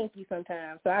little kinky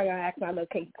sometimes, so I got to ask my little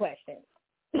kinky questions.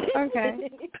 Okay.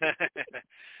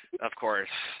 Of course.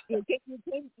 You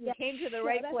came to the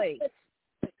right place.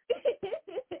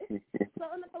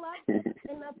 So in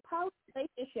the poly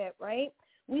relationship, right?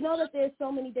 We know that there's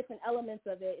so many different elements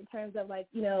of it in terms of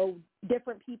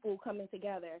different people coming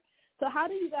together. So how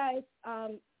do you guys,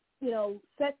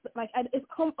 set it's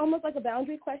almost like a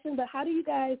boundary question, but how do you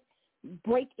guys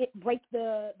break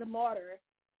the mortar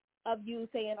of you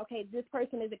saying, okay, this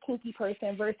person is a kinky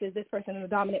person versus this person is a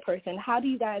dominant person? How do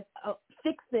you guys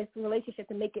fix this relationship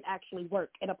to make it actually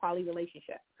work in a poly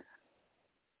relationship?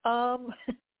 Well,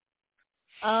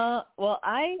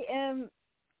 I am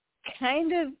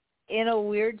kind of in a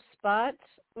weird spot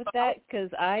with that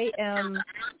because I'm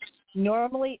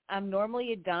normally a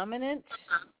dominant,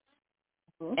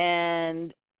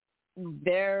 and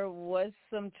there was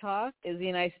some talk. Izzy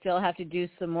and I still have to do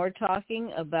some more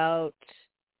talking about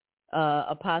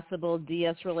a possible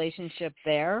DS relationship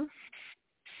there.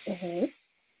 Mm-hmm.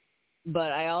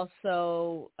 But I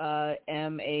also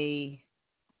am a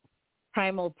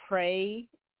primal prey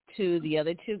to the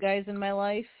other two guys in my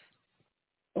life.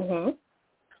 Mm-hmm.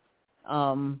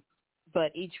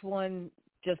 But each one,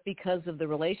 just because of the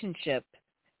relationship,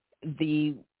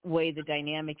 the way the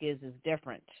dynamic is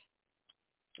different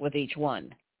with each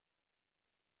one.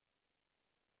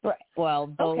 Right.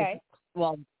 Both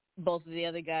of the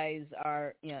other guys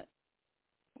are,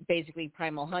 basically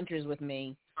primal hunters with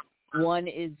me. One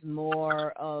is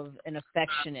more of an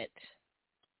affectionate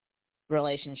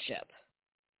relationship.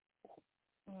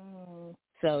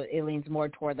 So it leans more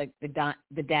toward the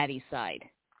daddy side,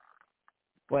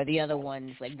 where the other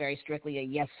one's very strictly a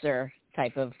yes sir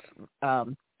type of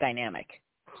dynamic.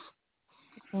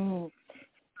 So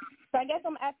I guess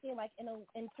I'm asking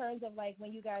in terms of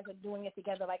when you guys are doing it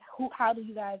together, how do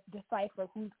you guys decipher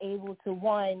who's able to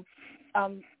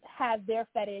have their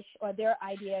fetish or their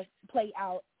ideas play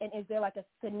out, and is there a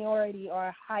seniority or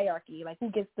a hierarchy, who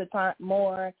gets the time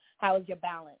more? How is your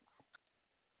balance?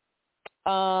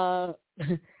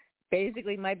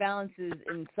 Basically, my balance is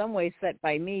in some ways set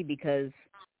by me because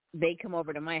they come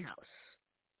over to my house.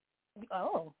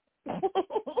 Oh.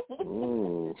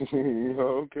 Ooh,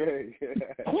 okay.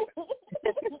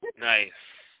 Nice.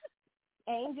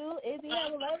 Angel, Izzy, I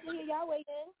would love to hear y'all weigh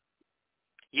in.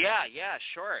 Yeah,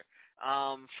 sure.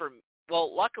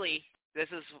 Luckily,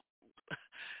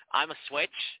 I'm a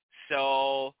switch,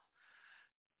 so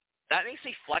that makes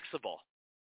me flexible.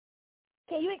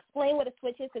 Can you explain what a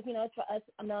switch is? Because, it's for us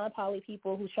non-poly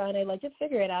people who's trying to, just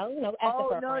figure it out, ask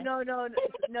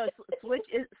No.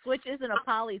 Switch isn't a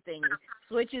poly thing.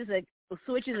 Switch is a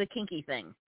kinky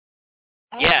thing.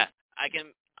 Oh. Yeah, I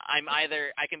can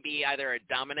be either a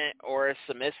dominant or a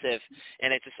submissive,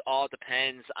 and it just all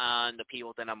depends on the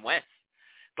people that I'm with.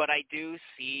 But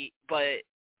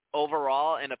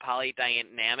overall in a poly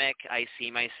dynamic, I see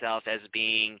myself as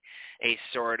being a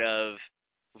sort of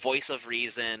voice of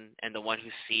reason and the one who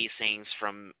sees things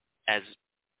from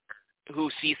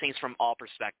all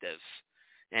perspectives,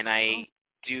 and I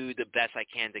do the best I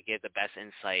can to give the best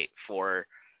insight for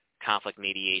conflict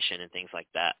mediation and things like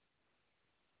that.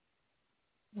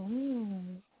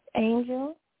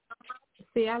 Angel?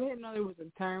 See, I didn't know there was a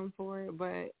term for it,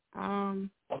 but I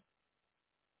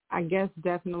guess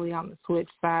definitely on the switch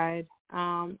side,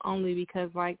 only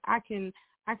because I can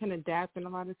adapt in a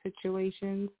lot of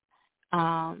situations.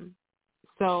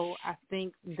 So I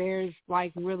think there's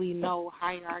really no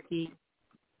hierarchy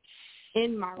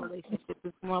in my relationship.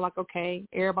 It's more okay,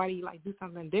 everybody do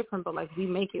something different, but we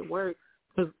make it work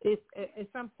because it's at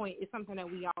some point it's something that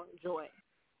we all enjoy.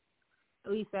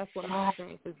 At least that's what my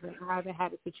experience has been. I haven't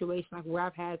had a situation where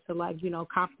I've had to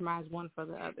compromise one for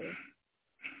the other.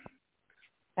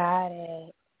 Got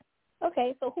it.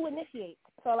 Okay, so who initiates?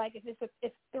 So if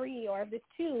it's three or if it's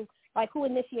two, who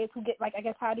initiates? Who get I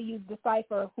guess how do you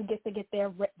decipher who gets to get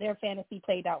their fantasy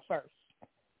played out first?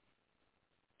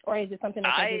 Or is it something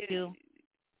that they just do?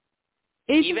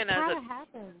 It just kind of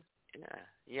happens.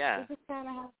 Yeah. It just kind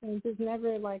of happens. It's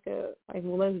never let's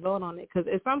vote on it, because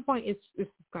at some point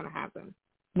it's going to happen.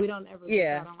 We don't ever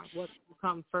decide on what will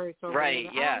come first or right.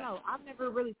 whatever. Yeah. I don't know. I've never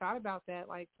really thought about that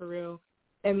for real.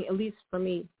 I mean, at least for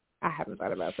me, I haven't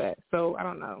thought about that. So I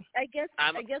don't know. I guess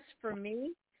for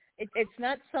me, it's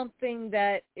not something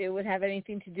that it would have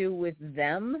anything to do with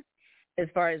them as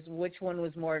far as which one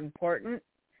was more important,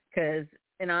 because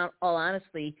in all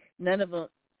honesty, none of them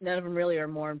really are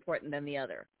more important than the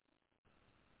other.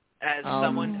 As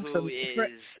someone who is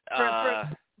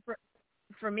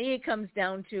for me, it comes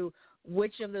down to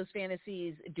which of those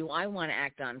fantasies do I want to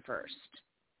act on first.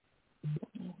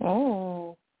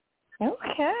 Oh,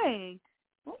 okay.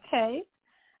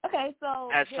 So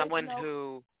as someone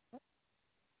who,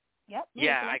 yep.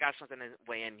 Yeah, I got something to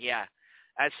weigh in. Yeah,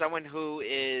 as someone who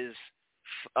is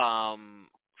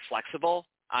flexible,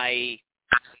 I'm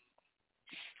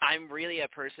really a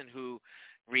person who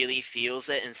really feels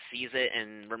it and sees it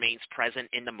and remains present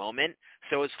in the moment.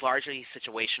 So it's largely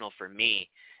situational for me.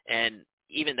 And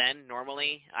even then,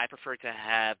 normally, I prefer to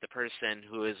have the person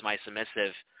who is my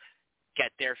submissive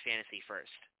get their fantasy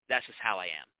first. That's just how I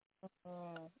am.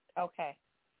 Okay.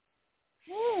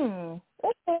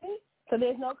 Okay. So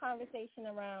there's no conversation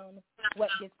around what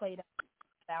gets played out,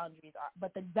 boundaries are,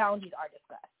 but the boundaries are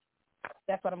discussed.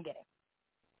 That's what I'm getting.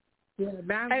 Yeah,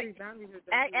 boundaries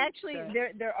are actually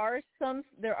there are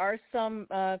some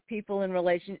people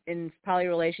in poly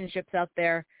relationships out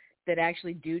there that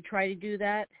actually do try to do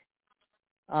that.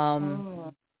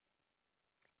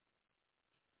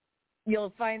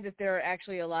 You'll find that there are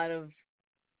actually a lot of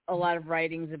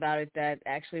writings about it that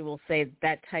actually will say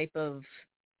that type of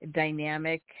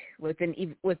dynamic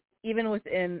even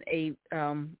within a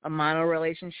mono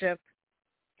relationship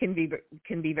can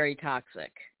be very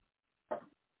toxic.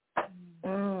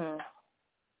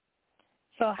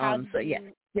 So how?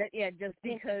 Just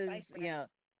because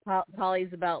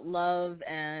poly's about love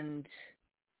and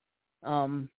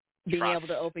being able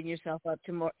to open yourself up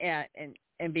to more,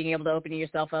 and being able to open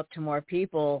yourself up to more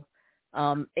people,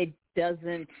 it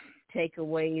doesn't take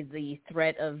away the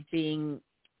threat of being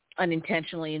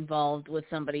unintentionally involved with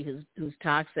somebody who's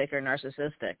toxic or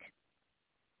narcissistic.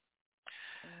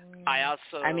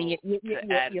 I mean,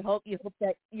 you hope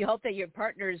that your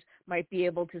partners might be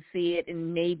able to see it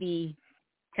and maybe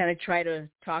kind of try to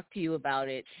talk to you about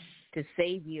it to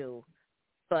save you.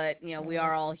 But we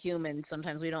are all human.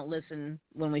 Sometimes we don't listen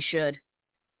when we should.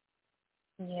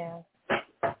 Yeah.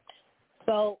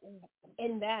 So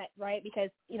in that, right? Because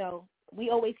we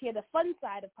always hear the fun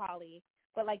side of poly,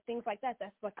 but like things like that's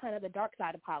like kind of the dark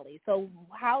side of poly. So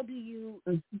how do you?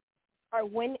 Or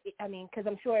when, because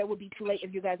I'm sure it would be too late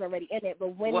if you guys are already in it, but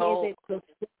when is it,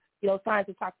 signs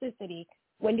of toxicity,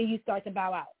 when do you start to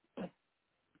bow out?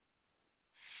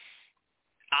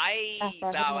 I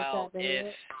bow out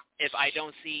if I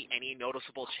don't see any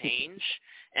noticeable change,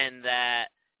 and that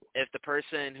if the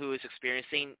person who is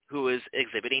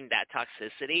exhibiting that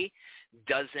toxicity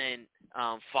doesn't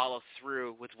follow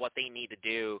through with what they need to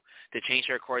do to change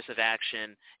their course of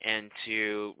action and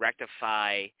to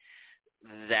rectify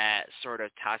that sort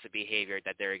of toxic behavior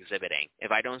that they're exhibiting.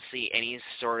 If I don't see any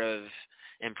sort of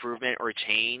improvement or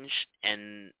change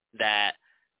and that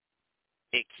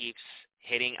it keeps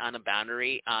hitting on a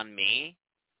boundary on me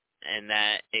and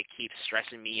that it keeps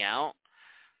stressing me out,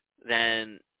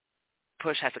 then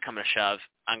push has to come to shove.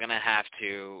 I'm going to have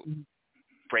to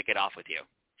break it off with you.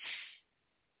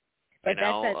 But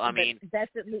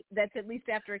that's at least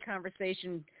after a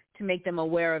conversation to make them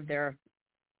aware of their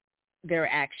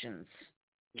actions.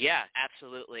 Yeah,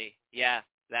 absolutely. Yeah,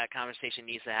 that conversation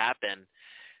needs to happen.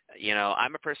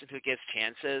 I'm a person who gives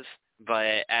chances,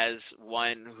 but as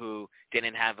one who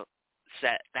didn't have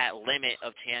set that limit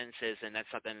of chances, and that's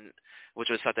something which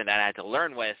was something that I had to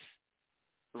learn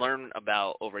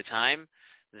about over time,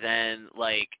 then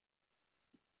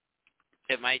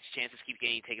if my chances keep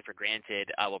getting taken for granted,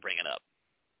 I will bring it up,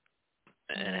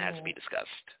 and it has to be discussed.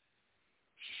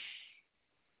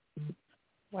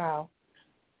 Wow.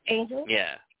 Angel?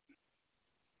 Yeah.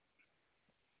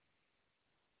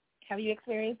 Have you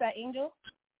experienced that, Angel?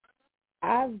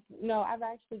 I've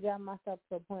actually gotten myself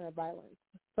to a point of violence.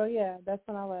 So yeah, that's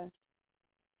when I left.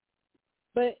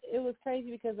 But it was crazy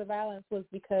because the violence was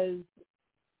because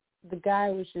the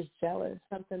guy was just jealous,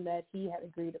 something that he had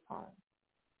agreed upon.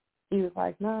 He was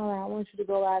like, no, I want you to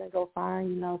go out and go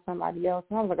find, somebody else.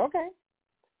 And I was like, okay.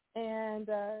 And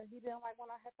he didn't like when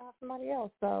I had to have somebody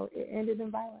else, so it ended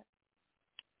in violence.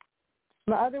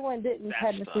 My other one didn't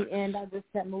technically end. I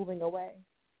just kept moving away.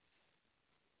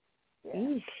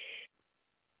 Yeah.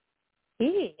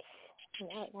 Eesh.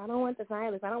 I don't want the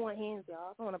silence. I don't want hands, y'all.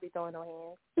 I don't want to be throwing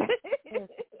no hands.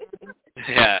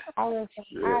 Yeah.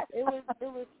 It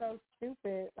was so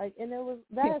stupid. And it was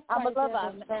that. I'm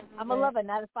a lover,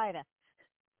 not a fighter.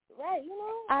 Right.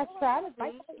 I try to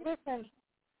be. Listen,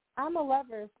 I'm a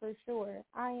lover for sure.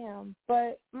 I am.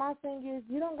 But my thing is,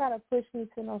 you don't gotta push me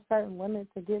to no certain limit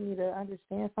to get me to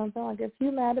understand something. Like if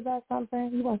you mad about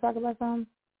something, you want to talk about something,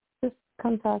 just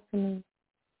come talk to me.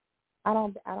 I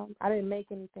didn't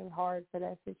make anything hard for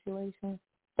that situation,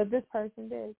 but this person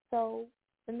did. So,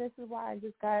 and this is why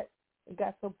it got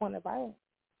to a point of violence.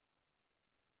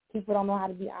 people don't know how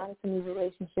to be honest in these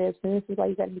relationships, and this is why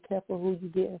you got to be careful who you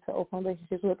get into open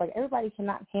relationships with. Like, everybody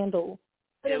cannot handle.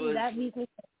 That leads me.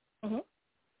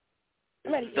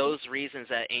 Those reasons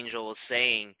that Angel was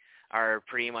saying are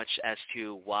pretty much as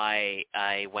to why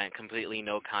I went completely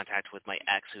no contact with my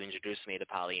ex who introduced me to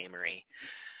polyamory.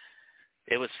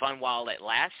 It was fun while it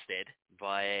lasted,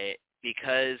 but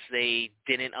because they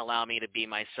didn't allow me to be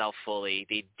myself fully,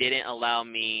 they didn't allow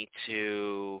me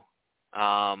to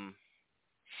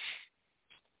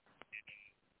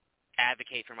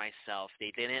advocate for myself.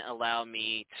 They didn't allow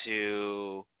me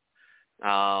to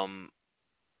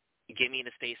give me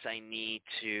the space I need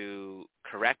to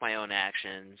correct my own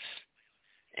actions,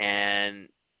 and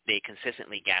they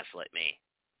consistently gaslit me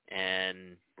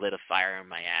and lit a fire in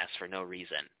my ass for no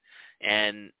reason.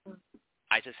 And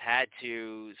I just had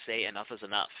to say enough is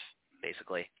enough,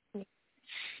 basically.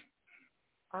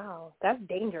 Wow, that's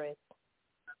dangerous.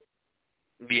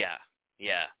 Yeah.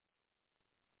 Yeah,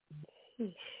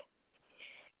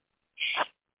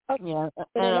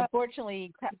 and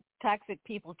unfortunately, toxic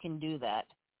people can do that.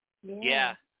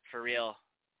 Yeah, for real.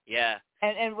 Yeah.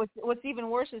 And what's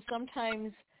even worse is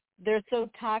sometimes they're so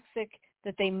toxic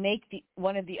that they make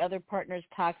one of the other partners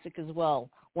toxic as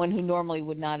well, one who normally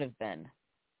would not have been.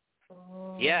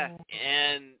 Yeah,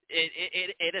 and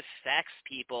it affects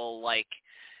people like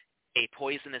a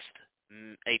poisonous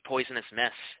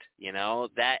mist. You know,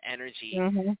 that energy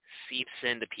seeps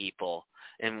into people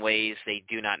in ways they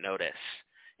do not notice,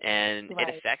 and it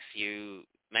affects you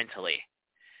mentally.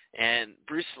 And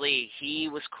Bruce Lee, he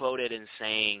was quoted in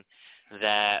saying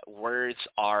that words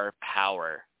are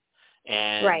power.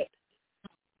 And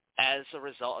as a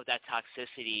result of that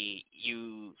toxicity,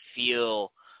 you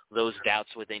feel those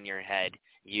doubts within your head.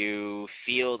 You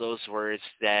feel those words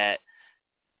that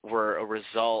were a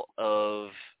result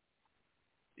of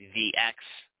the ex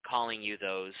calling you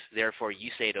those, therefore you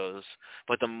say those.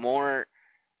 But the more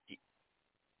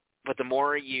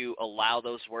you allow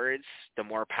those words, the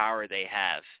more power they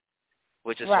have.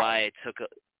 Which is why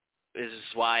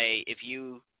if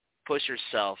you push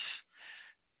yourself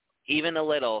even a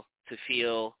little to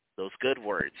feel those good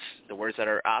words, the words that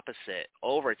are opposite,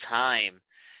 over time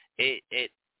you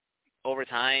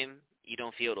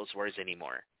don't feel those words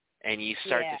anymore. And you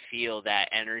start to feel that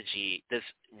energy, this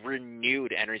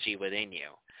renewed energy within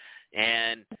you.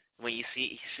 And when you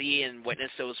see and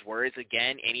witness those words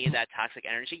again, any of that toxic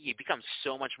energy, you become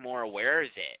so much more aware of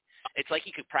it. It's like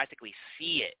you could practically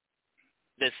see it,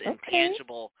 this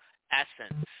intangible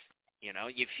essence. You know,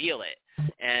 you feel it.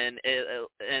 And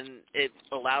it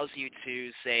allows you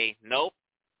to say, nope,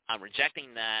 I'm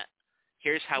rejecting that.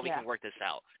 Here's how we can work this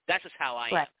out. That's just how I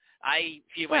am. I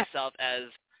view myself as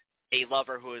a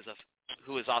lover who is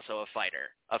also a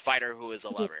fighter who is a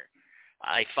lover.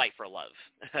 I fight for love.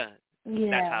 That's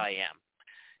how I am.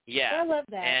 Yeah. I love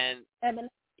that. And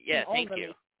thank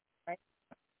you. Right?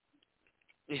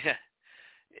 Yeah.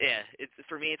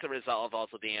 For me, it's a result of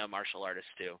also being a martial artist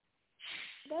too.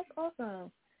 That's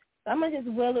awesome. So I'm gonna just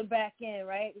will it back in,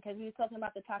 right? Because we were talking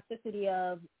about the toxicity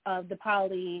of the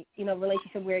poly,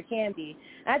 relationship where it can be.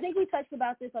 And I think we touched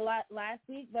about this a lot last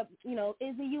week, but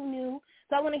Izzy, you knew,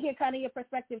 so I want to hear kind of your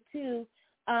perspective too.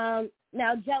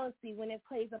 Now, jealousy, when it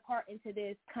plays a part into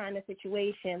this kind of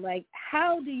situation, like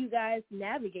how do you guys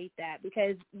navigate that?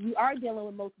 Because you are dealing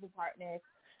with multiple partners.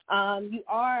 You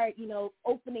are,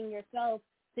 opening yourself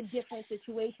to different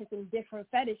situations and different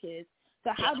fetishes.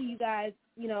 So how do you guys,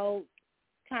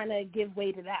 kind of give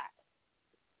way to that?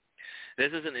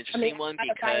 This is an interesting one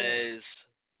because,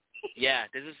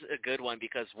 this is a good one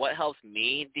because what helped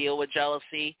me deal with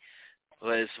jealousy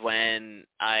was when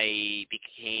I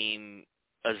became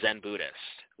a Zen Buddhist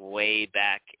way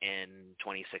back in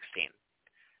 2016.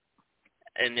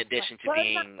 In addition to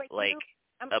being like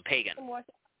a pagan. More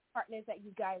partners that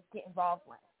you guys get involved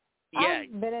with.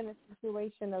 I've been in a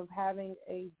situation of having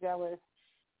a jealous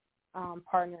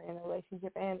partner in a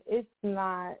relationship, and it's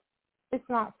not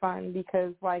fun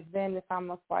because then it's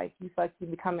almost like you feel like you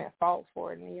become at fault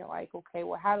for it, and you're like, okay,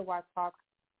 well, how do I talk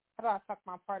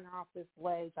my partner off this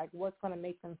ledge? Like, what's going to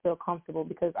make them feel comfortable?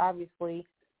 Because obviously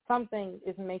something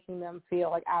is making them feel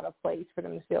like out of place for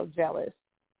them to feel jealous.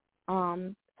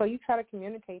 So you try to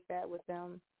communicate that with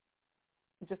them,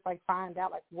 just find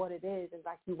out what it is, and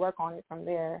you work on it from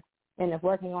there. And if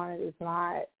working on it is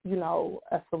not,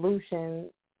 a solution,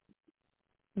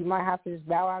 you might have to just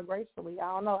bow out gracefully. I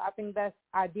don't know. I think that's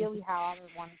ideally how I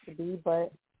would want it to be,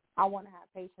 but I want to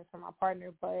have patience for my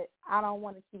partner, but I don't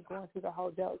want to keep going through the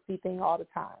whole jealousy thing all the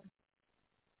time.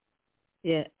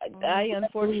 Yeah, I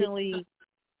unfortunately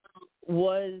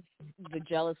was the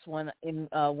jealous one in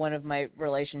one of my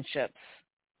relationships.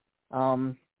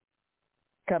 Because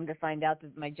come to find out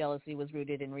that my jealousy was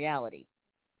rooted in reality.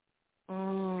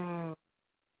 Mm.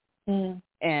 And,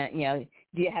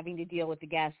 having to deal with the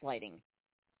gaslighting.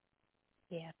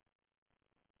 Yeah.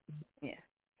 Yeah.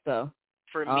 So.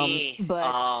 For me,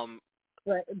 but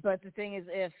the thing is,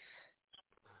 if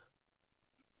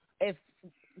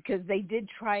because they did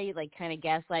try like kind of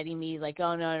gaslighting me, like,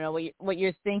 oh no, what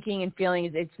you're thinking and feeling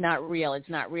is it's not real.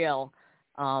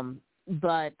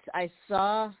 But I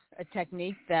saw a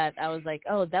technique that I was like,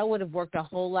 oh, that would have worked a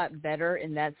whole lot better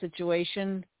in that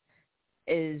situation,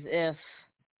 is if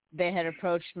they had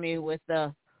approached me with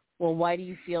well, why do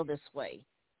you feel this way?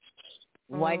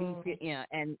 Why do you feel,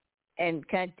 and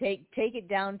kind of take it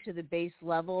down to the base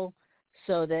level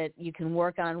so that you can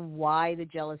work on why the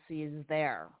jealousy is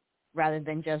there, rather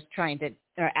than just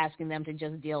asking them to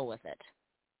just deal with it.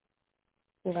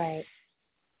 Right.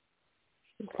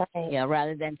 Yeah,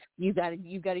 rather than you got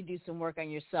to do some work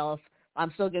on yourself.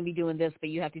 I'm still going to be doing this, but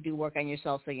you have to do work on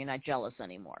yourself so you're not jealous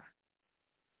anymore.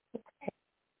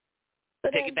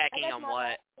 Piggybacking on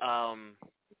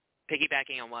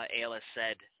what Ayla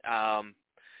said,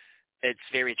 it's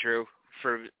very true.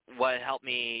 For what helped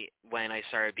me when I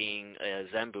started being a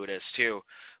Zen Buddhist too,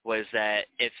 was that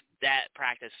if that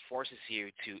practice forces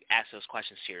you to ask those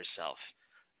questions to yourself,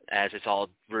 as it's all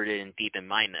rooted in deep in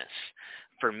mindness.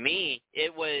 For me,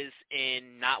 it was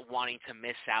in not wanting to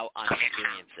miss out on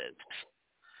experiences.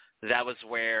 That was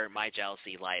where my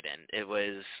jealousy lied in. It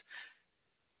was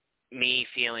me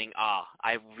feeling,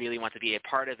 I really want to be a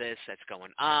part of this that's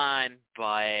going on,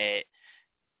 but,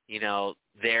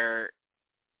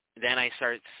 then I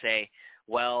started to say,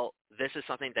 well, this is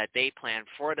something that they planned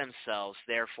for themselves,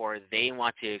 therefore they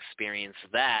want to experience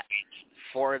that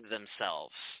for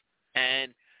themselves.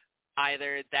 And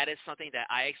either that is something that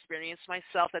I experience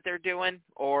myself that they're doing,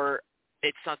 or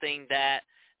it's something that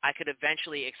I could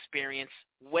eventually experience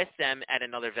with them at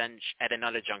another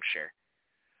juncture,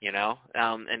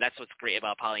 and that's what's great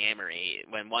about polyamory.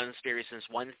 When one experiences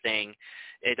one thing,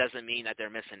 it doesn't mean that they're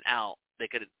missing out.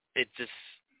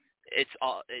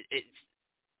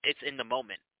 It's in the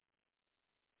moment.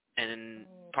 And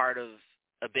part of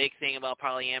a big thing about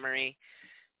polyamory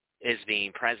is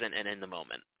being present and in the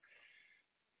moment.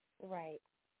 Right.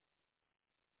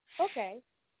 Okay.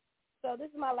 So this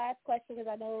is my last question, because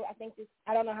I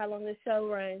don't know how long this show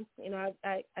runs.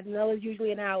 I know it's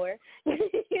usually an hour.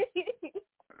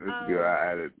 It's good.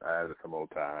 I added some more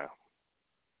time.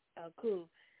 Oh, cool.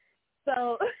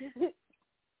 So,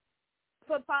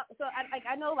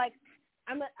 I know, like,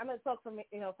 I'm gonna talk from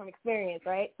experience,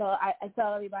 right? So I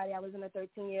tell everybody I was in a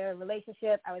 13-year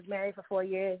relationship. I was married for 4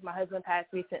 years. My husband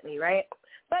passed recently, right?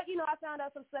 But I found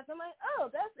out some stuff. I'm like, oh,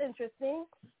 that's interesting.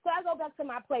 So I go back to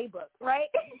my playbook, right?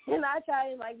 And I try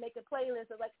and make a playlist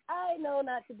of I know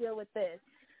not to deal with this.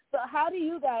 So how do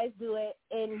you guys do it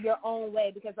in your own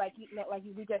way? Because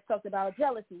we just talked about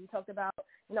jealousy, we talked about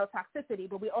toxicity,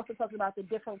 but we also talked about the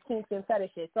different kinks and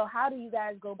fetishes. So how do you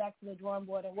guys go back to the drawing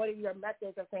board, and what are your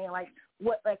methods of saying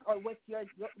what's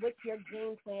your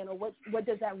game plan, or what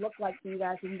does that look like for you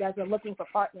guys if you guys are looking for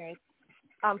partners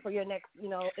for your next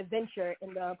adventure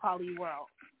in the poly world?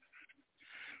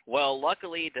 Well,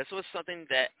 luckily this was something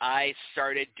that I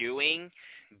started doing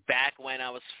back when I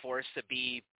was forced to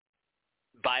be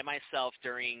by myself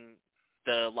during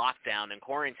the lockdown and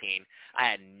quarantine. I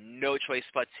had no choice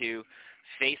but to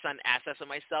face on aspects of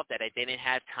myself that I didn't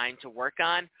have time to work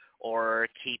on, or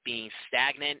keep being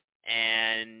stagnant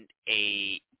and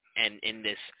in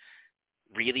this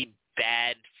really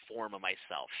bad form of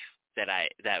myself that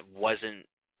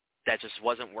just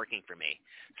wasn't working for me.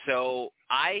 So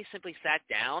I simply sat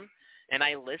down and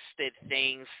I listed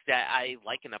things that I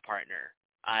like in a partner,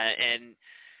 and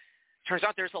turns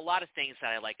out there's a lot of things that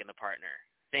I like in a partner.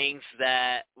 Things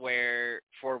that where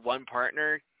for one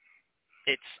partner,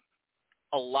 it's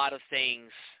a lot of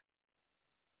things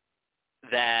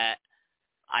that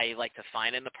I like to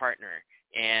find in the partner.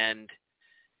 And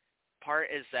part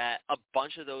is that a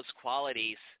bunch of those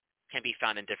qualities can be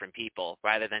found in different people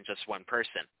rather than just one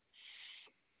person.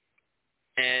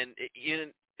 And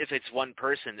even if it's one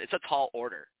person, it's a tall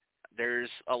order.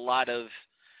 There's a lot of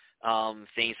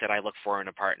things that I look for in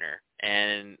a partner.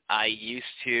 And I used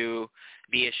to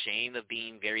be ashamed of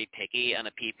being very picky on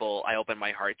the people I open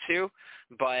my heart to,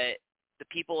 but the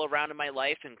people around in my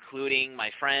life, including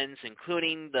my friends,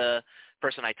 including the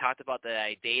person I talked about that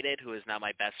I dated, who is now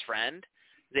my best friend,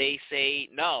 they say,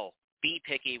 no, be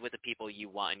picky with the people you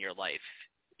want in your life.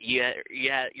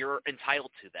 You're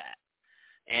entitled to that.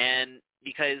 And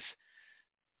because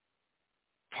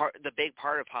the big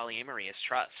part of polyamory is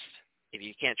trust. If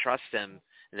you can't trust them,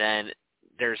 then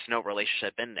there's no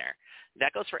relationship in there.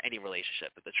 That goes for any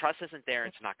relationship. If the trust isn't there,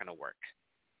 it's not going to work.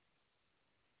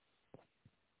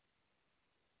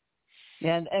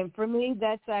 And for me,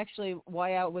 that's actually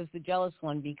why I was the jealous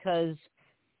one, because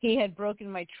he had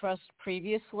broken my trust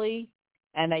previously,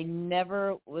 and I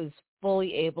never was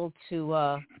fully able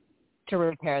to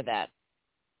repair that.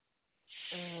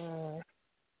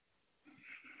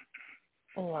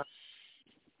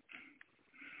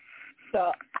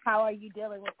 So how are you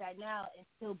dealing with that now and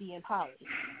still being poly?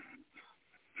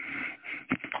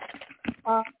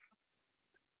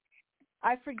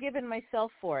 I've forgiven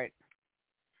myself for it.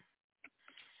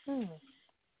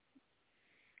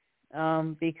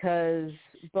 Because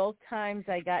both times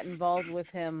I got involved with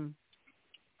him,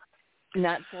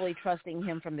 not fully trusting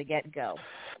him from the get-go.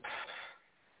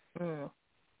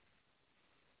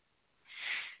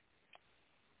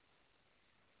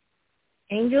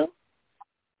 Angel?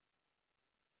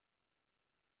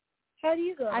 How do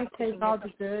you go? I take all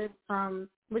the good from,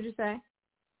 what'd you say?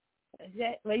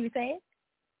 What are you saying?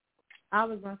 I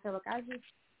was going to say, look,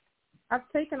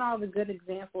 I've taken all the good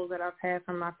examples that I've had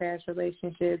from my past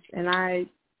relationships, and I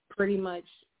pretty much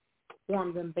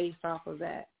formed them based off of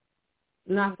that.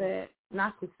 Not to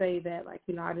say that, like,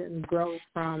 you know, I didn't grow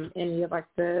from any of, like,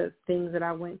 the things that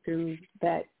I went through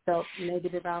that felt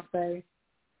negative, I'll say.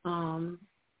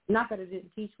 Not that it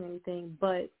didn't teach me anything,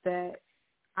 but that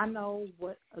I know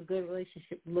what a good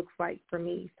relationship looks like for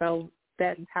me. So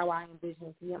that's how I envision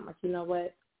it to be. I'm like, you know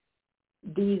what?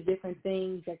 These different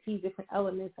things, like these different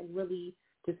elements, like really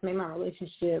just made my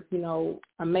relationship, you know,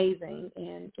 amazing.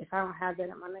 And if I don't have that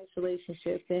in my next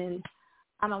relationship, then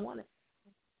I don't want it.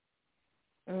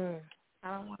 I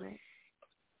don't want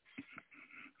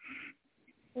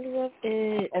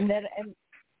it.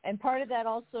 And part of that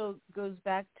also goes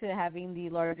back to having the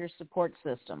larger support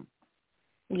system.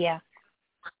 Yeah.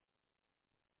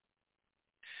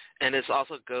 And this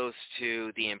also goes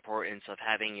to the importance of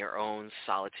having your own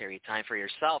solitary time for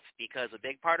yourself, because a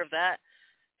big part of that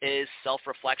is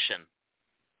self-reflection.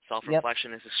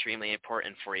 Self-reflection is extremely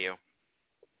important for you.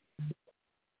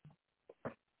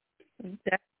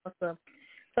 That's awesome.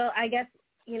 So I guess,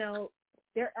 you know,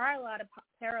 there are a lot of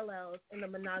parallels in the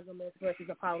monogamous versus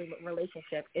a poly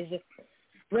relationship. It's just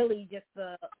really just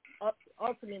the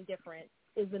ultimate difference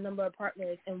is the number of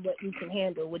partners and what you can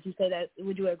handle. Would you say that?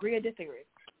 Would you agree or disagree?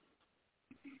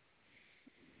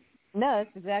 No,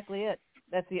 that's exactly it.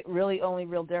 That's the really only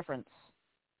real difference.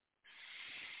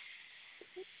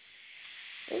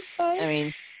 Okay. I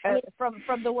mean,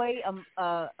 from the way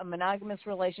a monogamous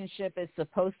relationship is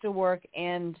supposed to work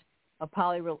and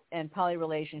poly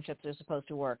relationships are supposed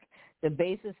to work, the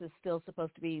basis is still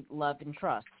supposed to be love and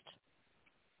trust.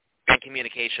 And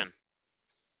communication.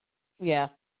 Yeah.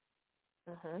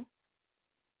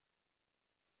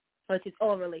 But it's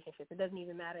all relationships. It doesn't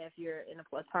even matter if you're in a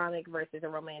platonic versus a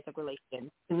romantic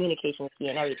relationship. Communication is key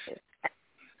in everything.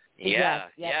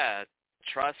 Yeah.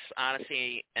 Trust,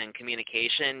 honesty, and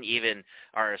communication even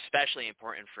are especially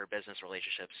important for business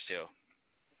relationships too.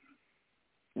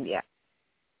 Yeah.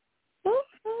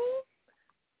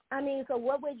 I mean, so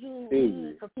what would you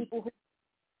need for people who...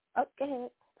 Oh, go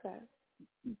ahead. Sorry.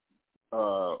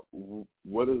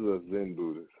 What is a Zen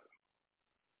Buddhist?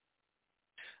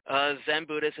 Zen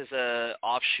Buddhist is an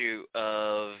offshoot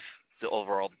of the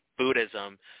overall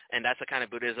Buddhism, and that's the kind of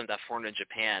Buddhism that formed in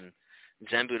Japan.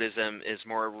 Zen Buddhism is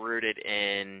more rooted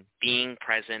in being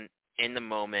present in the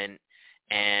moment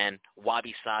and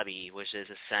wabi-sabi, which is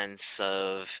a sense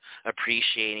of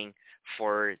appreciating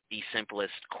for the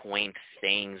simplest, quaint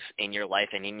things in your life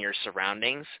and in your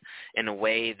surroundings in a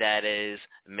way that is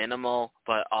minimal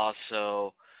but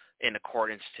also in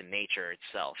accordance to nature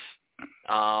itself.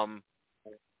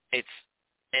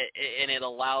 It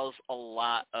allows a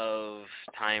lot of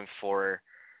time for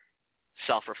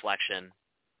self-reflection,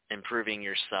 improving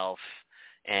yourself,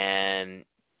 and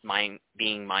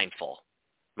being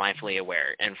mindfully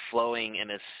aware, and flowing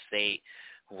in a state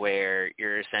where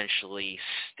you're essentially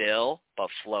still but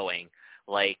flowing,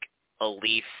 like a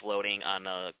leaf floating on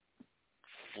a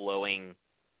flowing,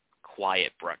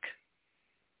 quiet brook.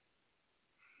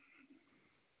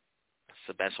 That's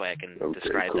the best way I can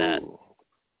describe that.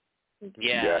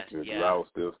 Yeah, gotcha. yeah. I was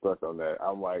still stuck on that.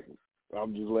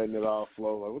 I'm just letting it all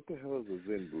flow. Like, what the hell is a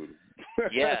Zen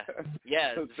Buddhist?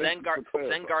 Yeah. Zen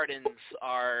gardens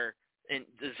are in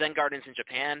the Zen gardens in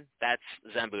Japan. That's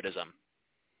Zen Buddhism.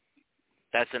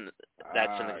 That's an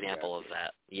example of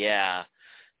that. Yeah.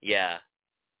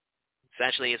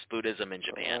 Essentially, it's Buddhism in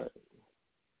Japan.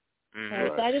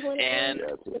 Right. So I just want to and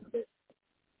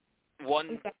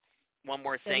one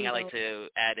more thing I like to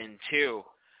add in too.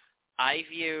 I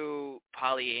view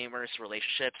polyamorous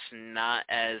relationships not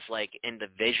as like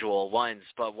individual ones,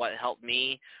 but what helped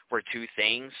me were two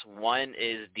things. One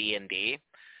is D&D,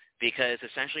 because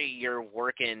essentially you're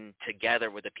working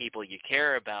together with the people you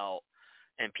care about,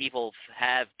 and people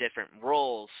have different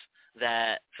roles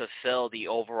that fulfill the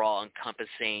overall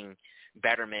encompassing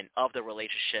betterment of the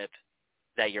relationship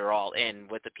that you're all in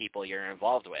with the people you're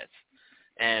involved with.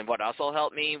 And what also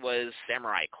helped me was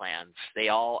samurai clans. They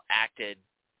all acted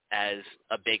as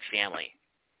a big family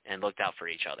and looked out for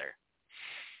each other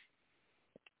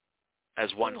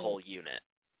as one whole unit.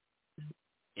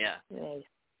 Yeah. Nice.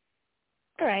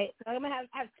 All right. So I'm going to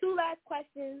have two last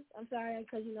questions. I'm sorry,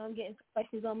 because, I'm getting some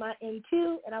questions on my end,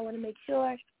 too, and I want to make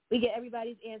sure we get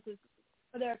everybody's answers.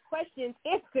 So there are questions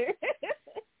answered.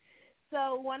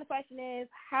 So one question is,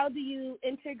 how do you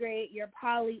integrate your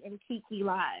poly and kiki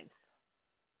lives?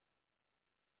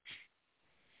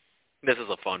 This is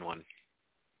a fun one.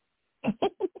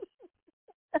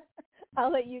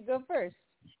 I'll let you go first.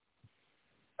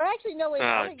 Or actually, no, wait,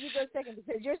 I'll let you go second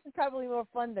because yours is probably more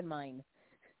fun than mine.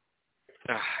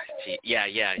 Yeah,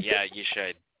 you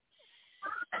should.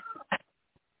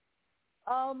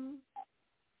 Well,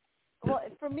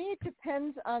 for me, it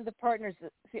depends on the partners.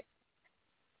 See,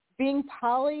 being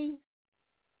poly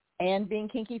and being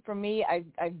kinky, for me,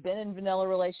 I've been in vanilla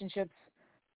relationships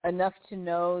enough to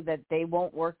know that they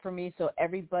won't work for me. So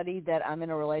everybody that I'm in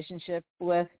a relationship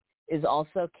with is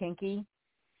also kinky.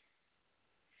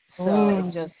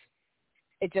 So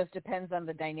it just depends on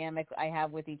the dynamic I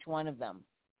have with each one of them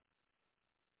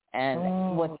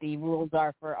and what the rules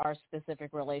are for our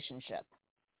specific relationship.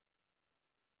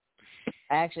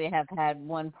 I actually have had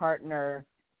one partner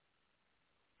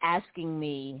asking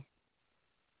me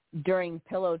during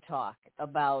pillow talk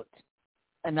about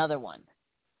another one.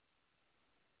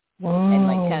 And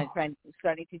like kind of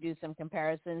starting to do some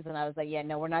comparisons, and I was like, yeah,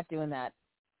 no, we're not doing that.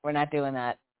 We're not doing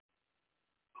that.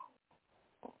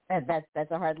 That's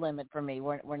a hard limit for me.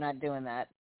 We're not doing that.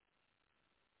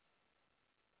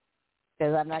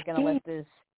 Because I'm not going to let this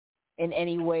in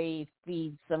any way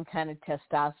feed some kind of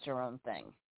testosterone thing.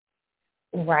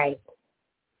 Right.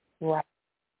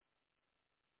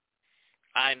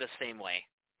 I'm the same way.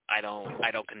 I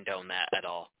don't condone that at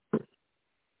all.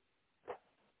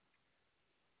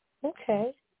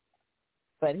 Okay.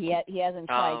 But he hasn't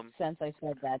tried since I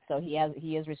said that, so he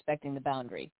is respecting the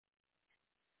boundary.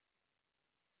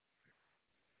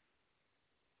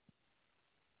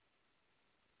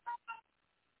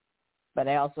 But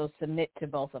I also submit to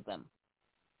both of them.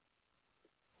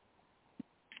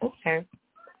 Okay.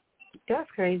 That's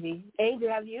crazy. Angel,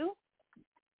 have you?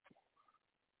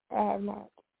 I have not.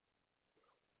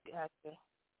 Gotcha.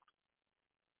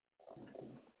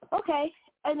 Okay.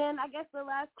 And then I guess the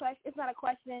last question, it's not a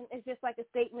question, it's just like a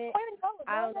statement.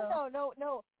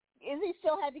 No. Izzy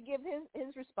still had to give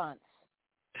his response.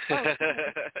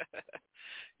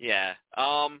 Yeah.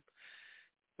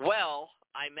 Well,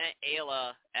 I met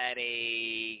Ayla at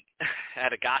a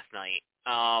goth night,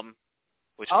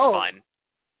 which was fun.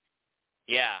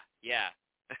 Yeah.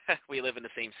 We live in the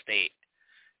same state.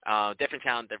 Different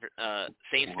town,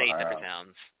 same state, different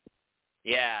towns.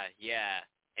 Yeah.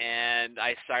 And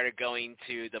I started going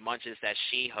to the munches that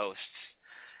she hosts.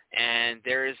 And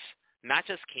there's not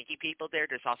just kinky people there,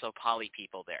 there's also poly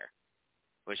people there,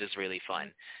 which is really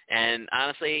fun. And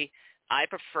honestly, I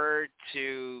prefer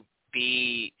to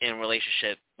be in a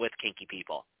relationship with kinky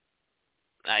people.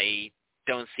 I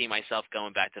don't see myself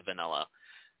going back to vanilla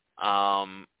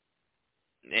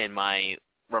in my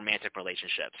romantic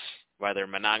relationships, whether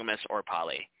monogamous or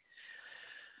poly.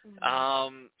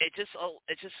 It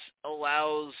just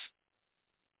allows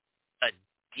a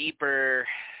deeper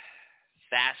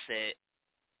facet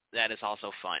that is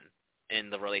also fun in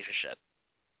the relationship.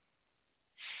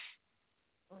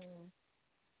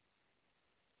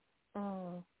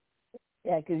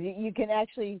 Yeah, because you can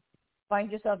actually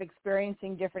find yourself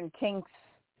experiencing different kinks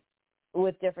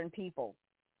with different people.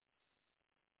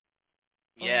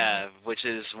 Yeah, which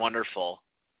is wonderful.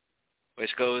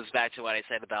 Which goes back to what I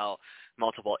said about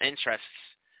multiple interests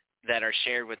that are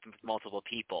shared with multiple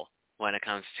people when it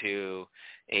comes to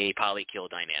a polykill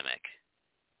dynamic.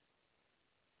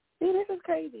 See, this is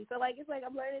crazy. So, it's like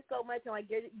I'm learning so much, and,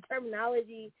 your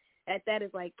terminology at that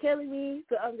is, killing me.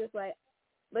 So I'm just like,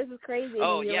 this is crazy.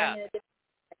 Oh, yeah.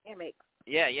 Dynamic.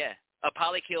 Yeah. A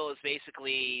polykill is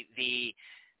basically the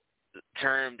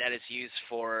term that is used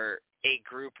for a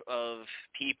group of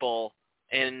people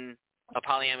in a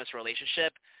polyamorous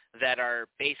relationship that are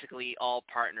basically all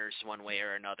partners one way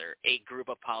or another. A group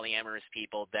of polyamorous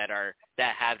people that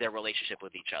have their relationship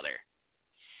with each other.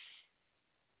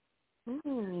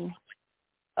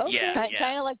 Okay. Yeah,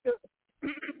 Kind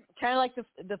of like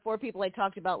the 4 people I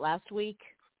talked about last week.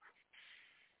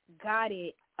 Got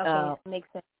it. Okay, makes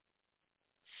sense.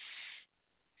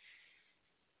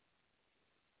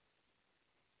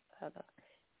 Hold on.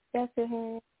 That's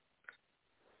it.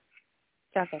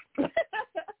 Okay.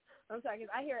 I'm sorry,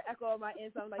 because I hear an echo on my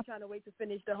end, so I'm like trying to wait to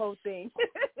finish the whole thing.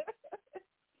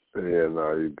 Yeah,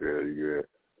 no, you good.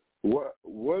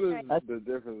 What is the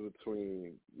difference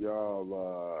between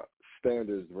y'all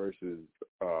standards versus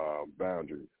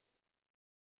boundaries?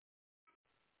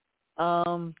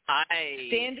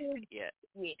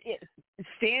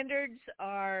 Standards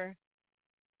are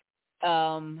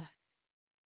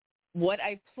what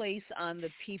I place on the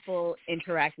people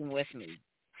interacting with me.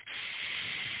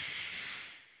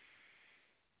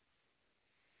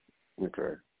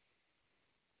 Okay.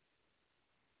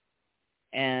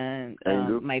 And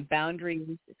my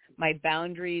boundaries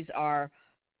are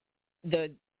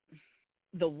the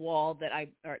wall that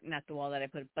or not the wall that I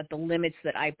put, but the limits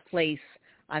that I place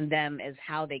on them as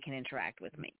how they can interact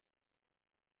with me.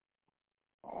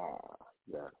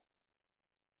 Yeah.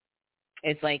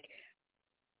 It's like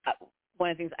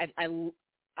one of the things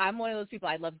I'm one of those people.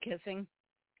 I love kissing,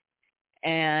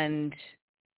 and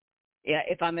yeah,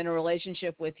 if I'm in a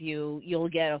relationship with you, you'll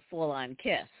get a full-on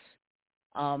kiss.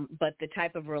 But the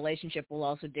type of relationship will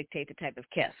also dictate the type of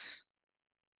kiss.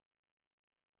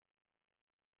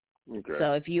 Okay.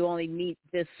 So if you only meet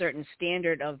this certain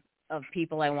standard of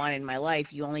people I want in my life,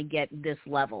 you only get this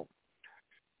level.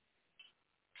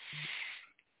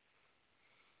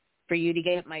 For you to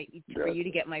get my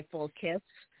full kiss,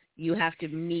 you have to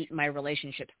meet my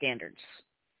relationship standards.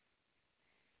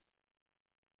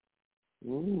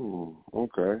 Ooh,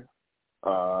 okay.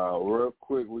 Real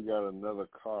quick, we got another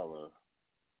caller.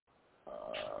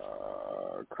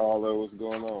 Caller, what's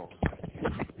going on?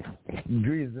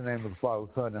 Greetings in the name of the Father,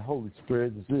 Son, and Holy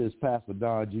Spirit. This is Pastor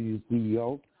Don G,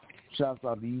 CEO. Shouts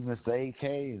out to you, Mr. AK,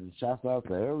 and shouts out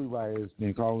to everybody that's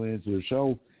been calling into the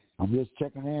show. I'm just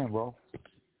checking in, bro.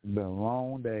 It's been a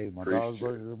long day. My daughter's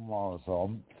birthday is tomorrow,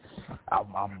 so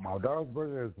my daughter's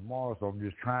birthday is tomorrow, so I'm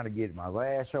just trying to get my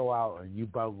last show out, and you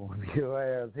probably going to get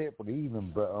your ass hit for the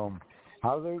evening. But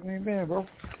how's everything been, bro?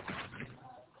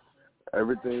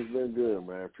 Everything's been good,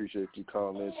 man. Appreciate you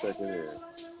calling in, checking in.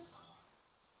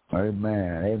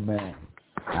 Amen.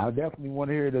 I definitely want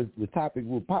to hear the topic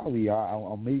with Polly.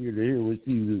 I'm eager to hear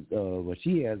what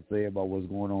she has to say about what's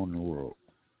going on in the world.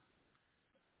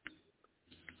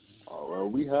 Well,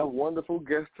 we have wonderful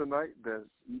guests tonight that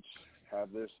each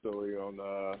have their story on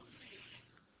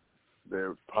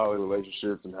their poly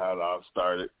relationships and how it all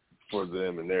started for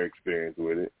them and their experience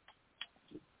with it.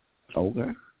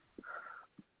 Okay.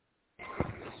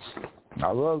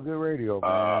 I love good radio,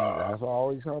 man. That's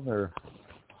always on there.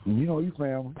 You know you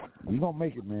family. You gonna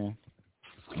make it, man.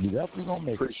 You definitely gonna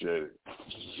make Appreciate it.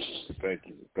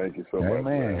 Thank you so much,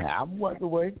 man. I'm walking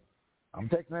away. I'm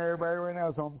texting everybody right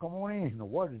now, so I'm come on in. The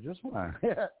water's just fine.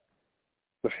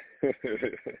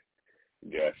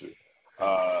 Gotcha.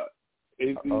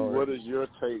 What is your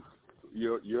take?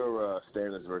 Your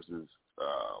standards versus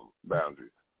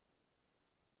boundaries?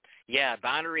 Yeah,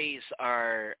 boundaries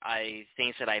are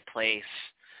things that I place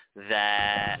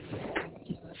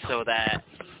so that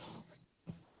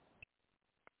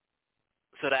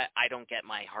I don't get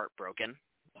my heart broken,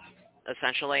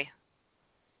 essentially,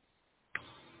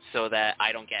 so that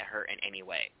I don't get hurt in any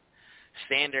way.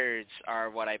 Standards are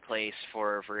what I place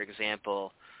for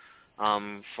example,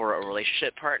 for a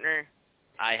relationship partner.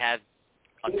 I have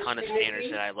a ton of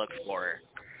standards that I look for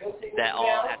that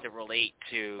all have to relate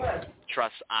to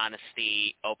trust,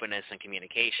 honesty, openness, and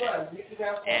communication.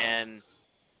 And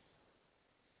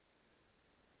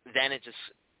then it just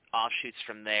offshoots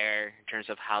from there in terms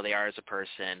of how they are as a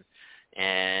person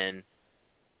and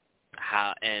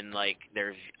like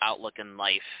their outlook in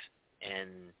life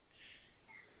and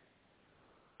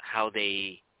how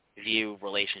they view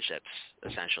relationships,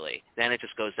 essentially. Then it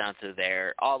just goes down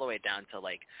to all the way down to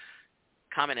like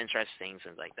common interest things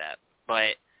and like that.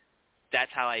 But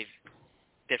that's how I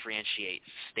differentiate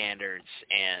standards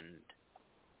and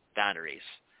boundaries.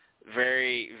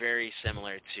 Very, very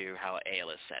similar to how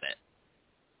Ayla said it.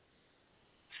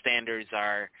 Standards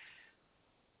are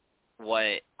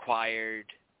what required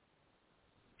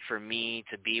for me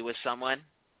to be with someone.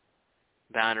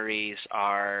 Boundaries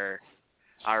are,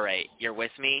 all right, you're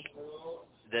with me.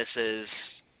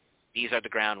 These are the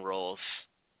ground rules.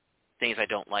 Things I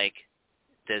don't like,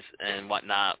 this and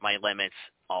whatnot, my limits,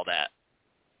 all that.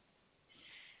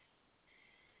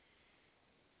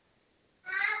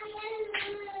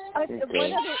 Okay.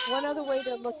 One other way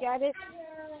to look at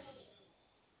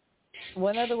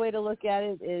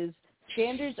it is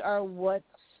standards are what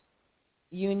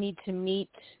you need to meet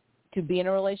to be in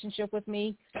a relationship with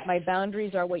me. My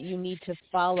boundaries are what you need to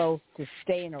follow to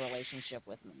stay in a relationship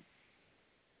with me.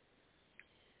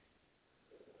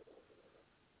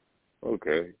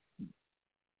 Okay.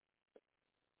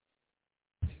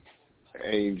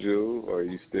 Angel, are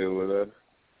you still with us?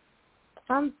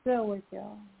 I'm still with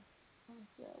y'all.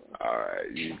 All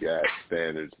right, you got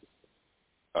standards.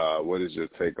 What is your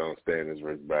take on standards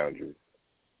versus boundaries?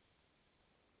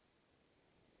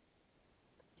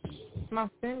 My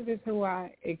standard is who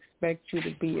I expect you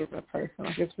to be as a person.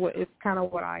 Like it's kind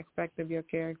of what I expect of your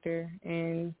character,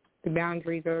 and the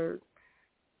boundaries are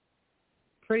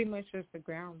pretty much just the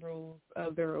ground rules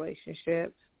of the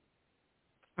relationship.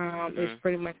 It's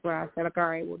pretty much what I said. Like, all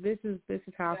right, well, this is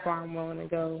how far I'm willing to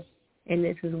go, and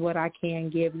this is what I can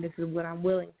give, and this is what I'm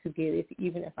willing to give,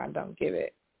 even if I don't give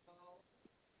it.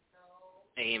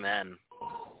 Amen.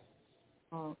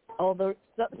 Although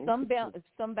some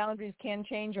boundaries can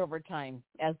change over time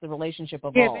as the relationship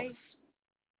evolves. Yeah,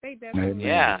 they definitely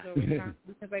change over time.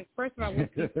 Because, like, first of all, when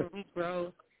people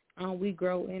we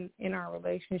grow in our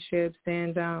relationships,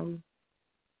 and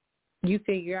you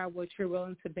figure out what you're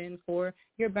willing to bend for.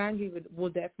 Your boundary will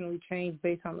definitely change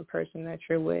based on the person that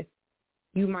you're with.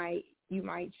 You might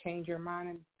change your mind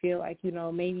and feel like,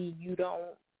 maybe you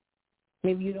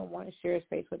don't want to share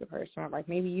space with a person, or like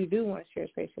maybe you do want to share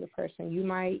space with a person. You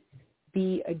might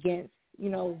be against,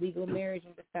 legal marriage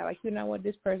and decide, like, what,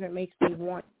 this person makes me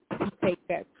want to take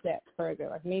that step further.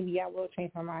 Like, maybe I will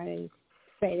change my mind and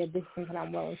say that this is something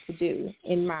I'm willing to do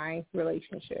in my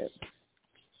relationship.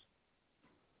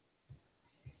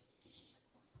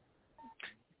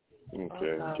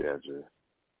 Okay, gotcha.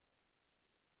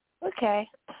 Okay.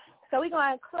 So we're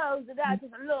going to close it out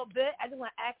just a little bit. I just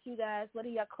want to ask you guys, what are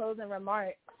your closing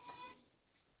remarks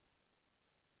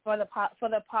from the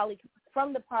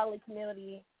poly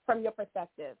community, from your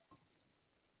perspective?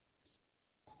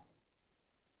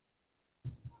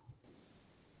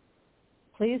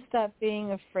 Please stop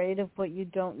being afraid of what you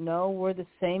don't know. We're the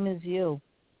same as you.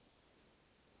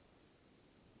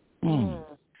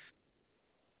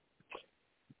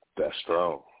 That's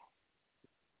strong.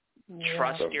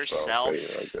 Trust That's yourself.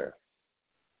 Right there.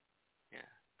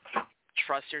 Yeah.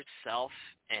 Trust yourself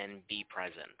and be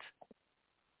present.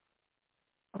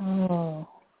 Oh.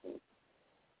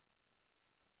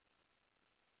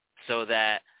 So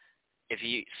that if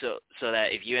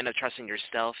you end up trusting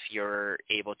yourself, you're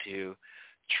able to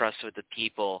trust with the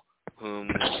people whom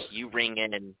you bring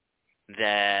in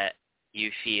that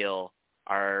you feel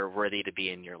are worthy to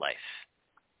be in your life.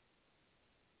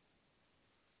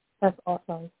 That's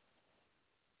awesome.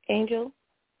 Angel?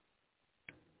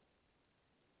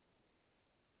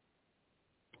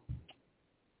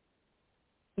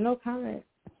 No comment.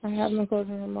 I have no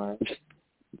closing remarks.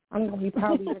 I'm going to be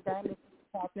probably regardless of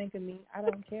what y'all think of me. I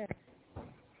don't care.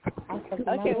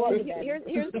 Okay, well,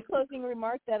 here's the closing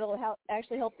remark that'll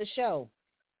actually help the show.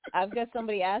 I've got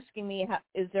somebody asking me,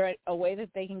 is there a way that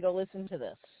they can go listen to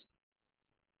this?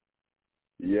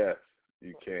 Yes,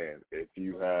 you can. If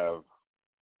you have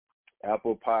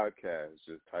Apple Podcasts,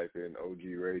 just type in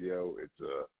OG Radio.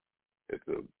 It's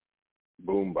a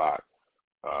boom box.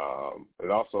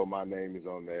 And also my name is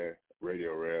on there,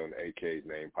 Radio Rail, and AK's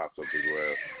name pops up as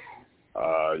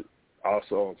well.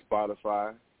 Also on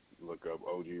Spotify, look up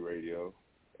OG Radio,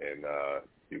 and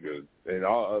you could, and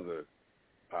all other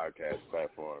podcast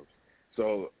platforms.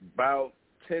 So about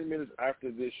 10 minutes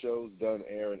after this show's done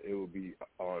airing, it will be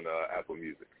on Apple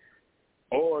Music.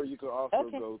 Or you can also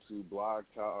go to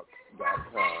blogtalk.com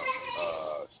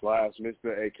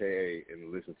 /Mr. AKA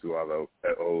and listen to all the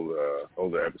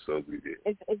older episodes we did.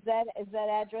 Is that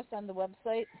address on the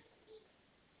website?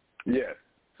 Yes.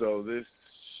 So this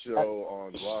show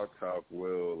on Blog Talk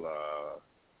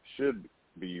should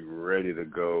be ready to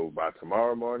go by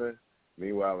tomorrow morning.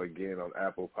 Meanwhile, again, on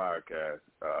Apple Podcasts,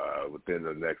 within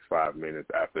the next 5 minutes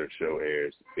after the show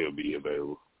airs, it'll be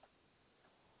available.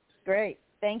 Great.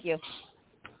 Thank you.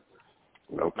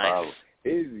 No problem.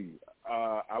 Izzy,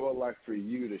 I would like for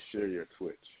you to share your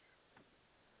Twitch.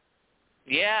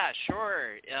 Yeah,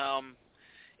 sure.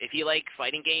 If you like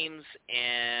fighting games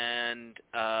and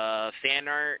fan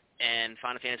art and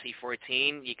Final Fantasy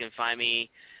 14, you can find me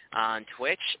on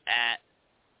Twitch at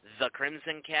The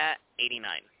Crimson Cat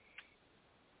 89.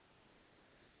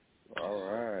 All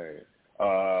right.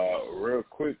 Real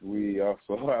quick, we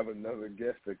also have another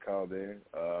guest that called in.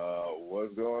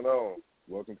 What's going on?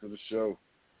 Welcome to the show.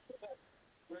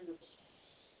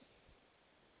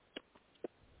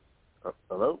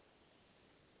 Hello?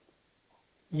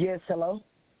 Yes, hello.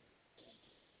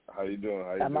 How you doing?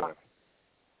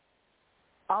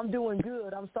 I'm doing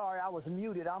good. I'm sorry I was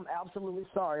muted. I'm absolutely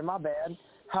sorry. My bad.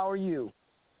 How are you?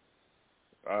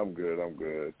 I'm good.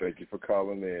 Thank you for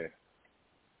calling in.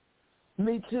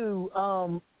 Me too.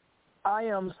 I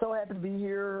am so happy to be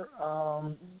here.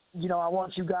 I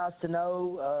want you guys to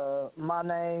know my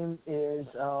name is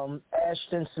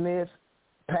Ashton Smith.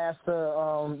 Pastor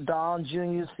Don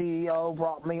Jr., CEO,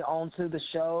 brought me onto the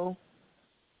show,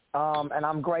 and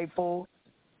I'm grateful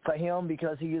for him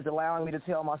because he is allowing me to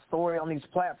tell my story on these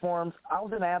platforms. I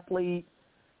was an athlete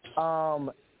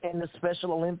in the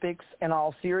Special Olympics. In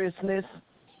all seriousness,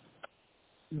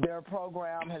 their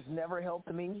program has never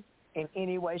helped me in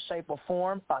any way, shape, or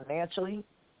form financially.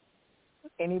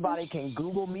 Anybody can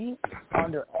Google me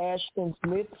under Ashton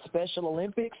Smith Special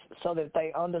Olympics so that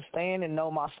they understand and know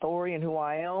my story and who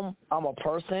I am. I'm a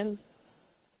person,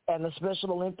 and the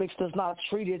Special Olympics does not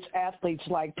treat its athletes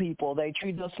like people. They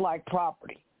treat us like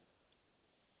property.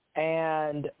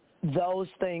 And those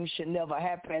things should never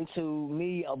happen to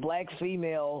me, a black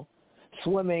female,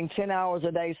 swimming 10 hours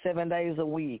a day, 7 days a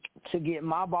week to get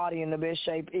my body in the best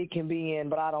shape it can be in,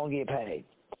 but I don't get paid.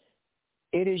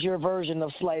 It is your version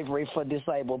of slavery for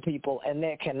disabled people, and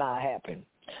that cannot happen.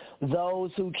 Those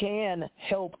who can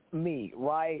help me,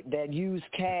 right, that use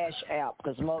Cash App,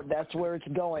 because that's where it's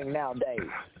going nowadays,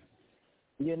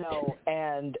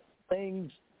 and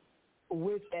things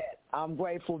with that, I'm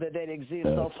grateful that exists.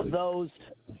 So for those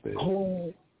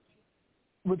who,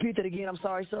 repeat that again, I'm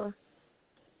sorry, sir.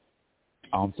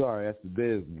 I'm sorry, that's the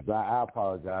business. I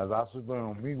apologize. I should be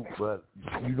on mute, but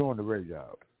you're doing the great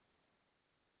job.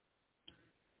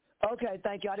 Okay,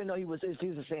 thank you. I didn't know he was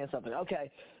saying something. Okay.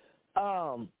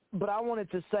 But I wanted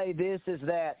to say this is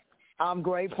that I'm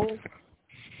grateful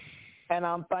and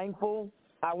I'm thankful.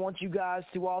 I want you guys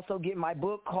to also get my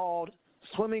book called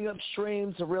Swimming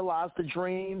Upstream to Realize the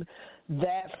Dream.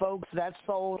 That, folks, that's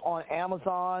sold on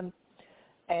Amazon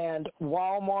and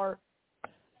Walmart.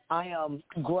 I am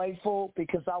grateful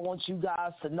because I want you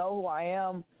guys to know who I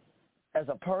am as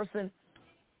a person,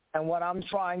 and what I'm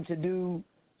trying to do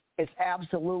is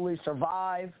absolutely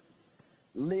survive,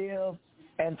 live,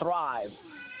 and thrive.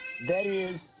 That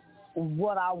is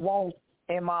what I want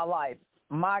in my life.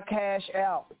 My Cash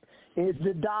App is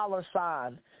the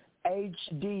 $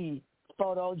 HD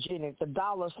photogenic, the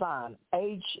 $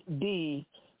 HD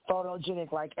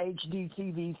photogenic, like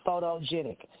HDTV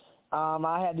photogenic.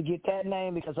 I had to get that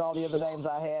name because all the other names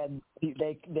I had,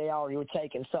 they already were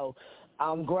taken. So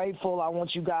I'm grateful. I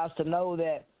want you guys to know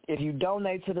that if you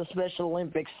donate to the Special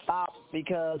Olympics, stop,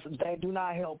 because they do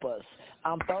not help us.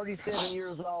 I'm 37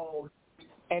 years old,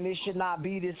 and it should not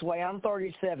be this way. I'm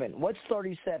 37. What's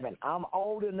 37? I'm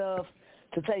old enough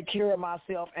to take care of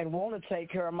myself and want to take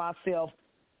care of myself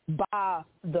by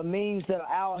the means that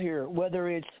are out here, whether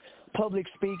it's public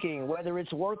speaking, whether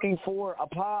it's working for a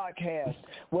podcast,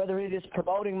 whether it is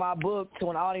promoting my book to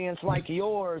an audience like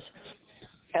yours.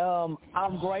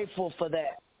 I'm grateful for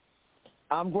that.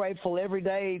 I'm grateful every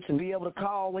day to be able to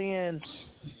call in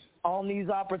on these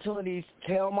opportunities,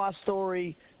 tell my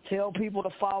story, tell people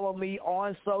to follow me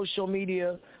on social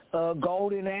media,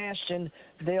 Golden Ashton.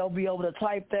 They'll be able to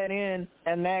type that in,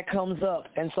 and that comes up.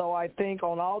 And so I think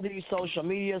on all these social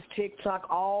medias, TikTok,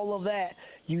 all of that,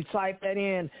 you type that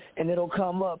in, and it'll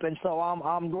come up. And so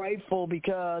I'm grateful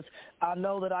because I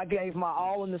know that I gave my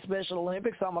all in the Special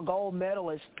Olympics. I'm a gold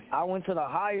medalist. I went to the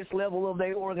highest level of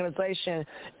their organization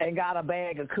and got a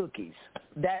bag of cookies.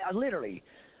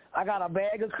 I got a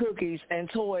bag of cookies and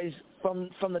toys from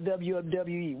the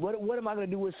WWE. What am I going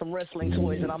to do with some wrestling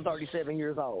toys and I'm 37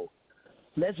 years old?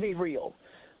 Let's be real.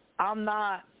 I'm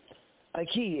not a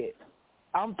kid.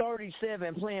 I'm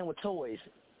 37 playing with toys.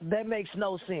 That makes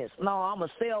no sense. No, I'm going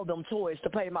to sell them toys to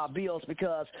pay my bills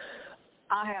because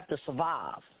I have to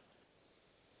survive.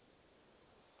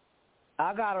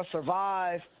 I got to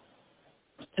survive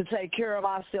to take care of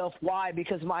myself. Why?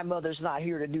 Because my mother's not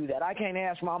here to do that. I can't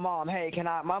ask my mom, hey,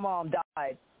 my mom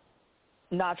died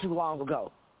not too long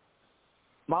ago.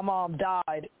 My mom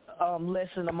died less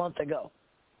than a month ago.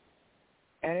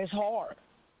 And it's hard.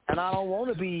 And I don't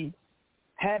want to be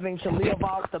having to live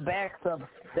off the backs of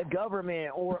the government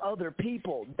or other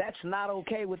people. That's not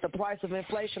okay with the price of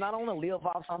inflation. I don't want to live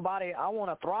off somebody. I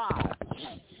want to thrive.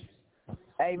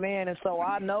 Amen. And so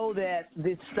I know that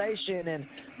this station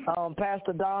and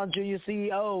Pastor Don Jr.,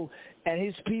 CEO, and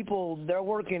his people, they're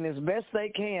working as best they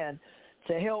can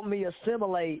to help me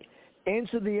assimilate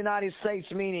into the United States,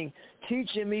 meaning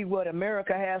teaching me what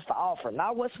America has to offer.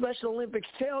 Not what Special Olympics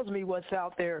tells me what's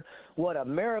out there, what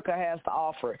America has to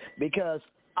offer, because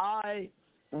I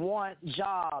want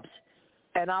jobs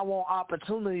and I want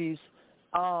opportunities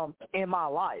in my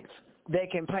life.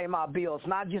 that can pay my bills,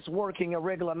 not just working a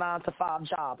regular 9-to-5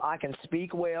 job. I can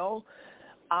speak well.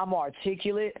 I'm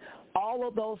articulate, all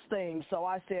of those things. So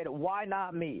I said, why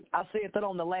not me? I said that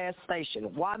on the last station.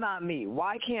 Why not me?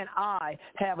 Why can't I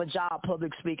have a job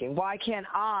public speaking? Why can't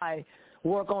I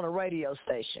work on a radio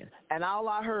station? And all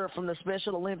I heard from the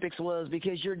Special Olympics was,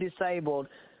 because you're disabled.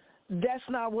 That's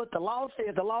not what the law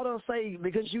says. The law don't say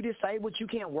because you're disabled you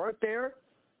can't work there.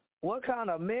 What kind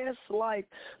of mess? Like,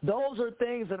 those are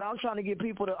things that I'm trying to get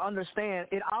people to understand.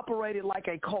 It operated like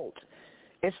a cult.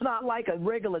 It's not like a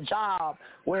regular job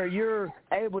where you're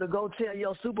able to go tell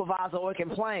your supervisor or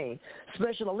complain.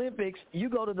 Special Olympics, you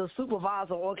go to the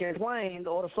supervisor or complain,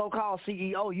 or the so-called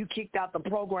CEO, you kicked out the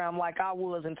program like I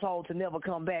was and told to never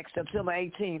come back. September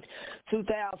 18th,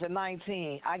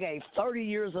 2019, I gave 30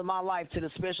 years of my life to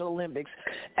the Special Olympics,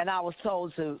 and I was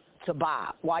told to buy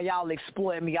while y'all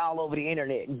exploit me all over the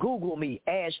internet. Google me,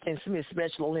 Ashton Smith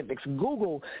Special Olympics.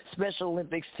 Google Special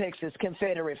Olympics Texas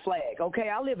Confederate flag. Okay,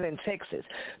 I live in Texas.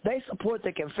 They support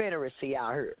the Confederacy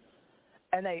out here.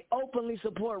 And they openly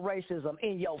support racism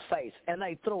in your face, and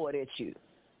they throw it at you.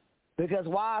 Because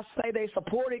why I say they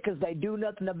support it? Because they do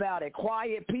nothing about it.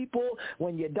 Quiet people,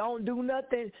 when you don't do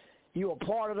nothing, you're a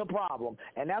part of the problem.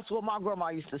 And that's what my grandma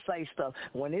used to say stuff.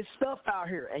 When it's stuff out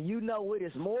here and you know it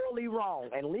is morally wrong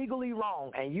and legally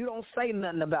wrong and you don't say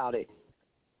nothing about it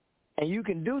and you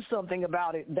can do something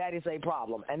about it, that is a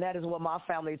problem. And that is what my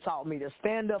family taught me, to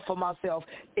stand up for myself,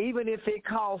 even if it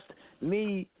cost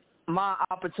me my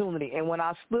opportunity. And when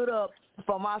I stood up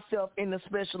for myself in the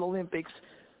Special Olympics,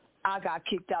 I got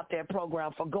kicked out that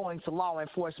program for going to law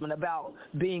enforcement about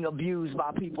being abused by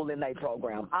people in their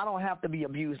program. I don't have to be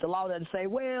abused. The law doesn't say,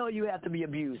 well, you have to be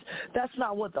abused. That's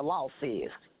not what the law says.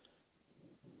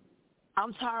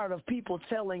 I'm tired of people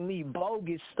telling me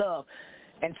bogus stuff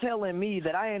and telling me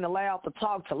that I ain't allowed to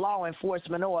talk to law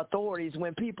enforcement or authorities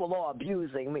when people are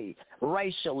abusing me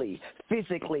racially,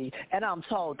 physically, and I'm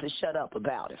told to shut up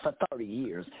about it for 30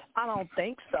 years. I don't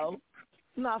think so.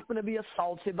 I'm not going to be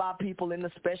assaulted by people in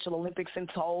the Special Olympics and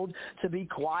told to be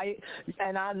quiet.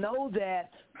 And I know that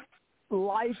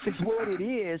life is what it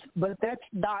is, but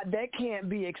that can't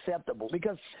be acceptable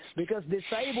because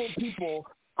disabled people,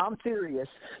 I'm serious,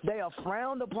 they are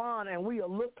frowned upon and we are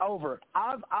looked over.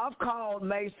 I've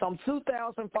made some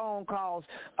 2,000 phone calls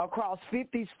across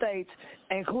 50 states,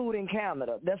 including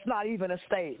Canada. That's not even a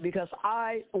state, because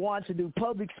I want to do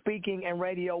public speaking and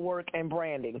radio work and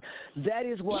branding. That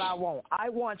is what I want. I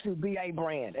want to be a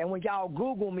brand. And when y'all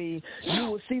Google me, you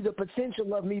will see the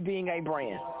potential of me being a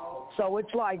brand. So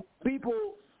it's like people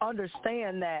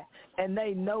understand that and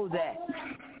they know that.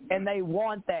 And they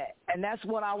want that, and that's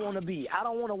what I want to be. I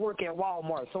don't want to work at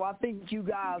Walmart. So I think you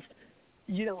guys,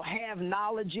 have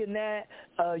knowledge in that.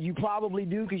 You probably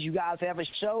do, because you guys have a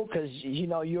show, because,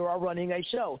 you are running a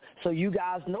show. So you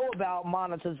guys know about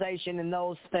monetization and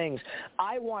those things.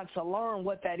 I want to learn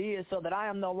what that is so that I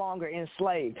am no longer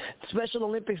enslaved. Special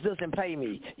Olympics doesn't pay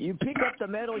me. You pick up the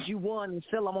medals you won and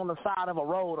sell them on the side of a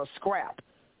road or scrap.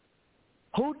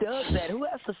 Who does that? Who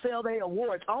has to sell their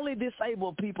awards? Only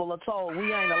disabled people are told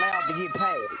we ain't allowed to get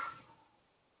paid.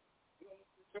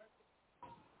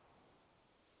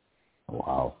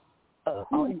 Wow.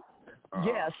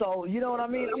 Yeah, so you know what I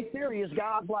mean? I'm serious,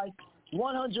 guys. Like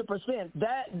 100%.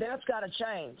 That's got to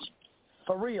change.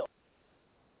 For real.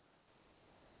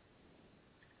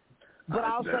 But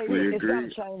I'll say this, it's got to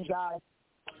change, guys.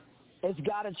 It's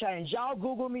got to change. Y'all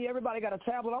Google me. Everybody got a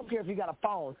tablet. I don't care if you got a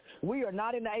phone. We are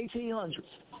not in the 1800s.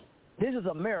 This is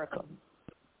America.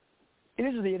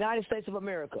 This is the United States of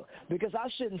America. Because I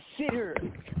shouldn't sit here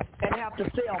and have to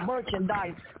sell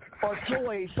merchandise or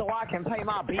toys so I can pay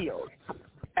my bills.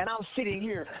 And I'm sitting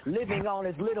here living on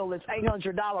as little as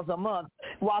 $800 a month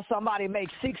while somebody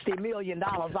makes $60 million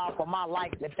off of my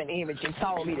likeness and image and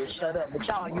told me to shut up. But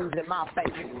y'all using my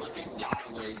face.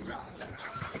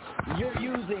 You're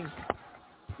using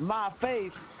my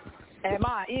face and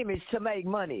my image to make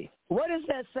money. What does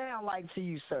that sound like to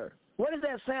you, sir? What does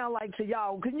that sound like to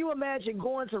y'all? Can you imagine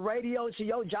going to radio, to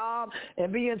your job,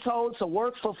 and being told to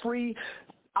work for free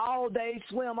all day,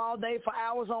 swim all day for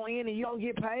hours on end, and you don't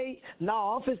get paid? No,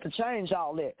 I'm fit to change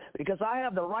all that, because I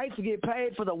have the right to get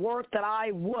paid for the work that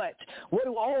I what? What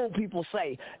do old people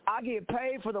say? I get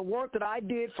paid for the work that I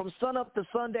did from sun up to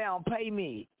sundown. Pay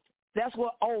me. That's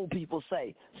what old people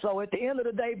say. So at the end of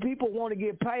the day, people want to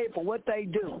get paid for what they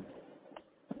do.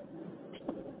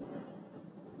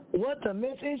 What the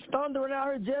mess? It's thundering out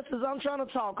here just as I'm trying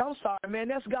to talk. I'm sorry, man.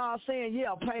 That's God saying,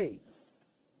 yeah, pay.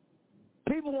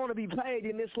 People want to be paid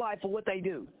in this life for what they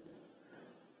do.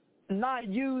 Not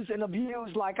used and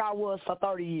abused like I was for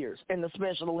 30 years in the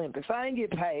Special Olympics. I ain't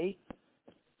get paid.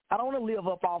 I don't want to live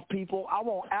up off people. I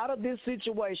want out of this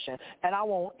situation, and I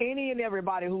want any and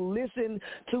everybody who listen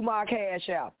to my Cash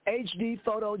App, HD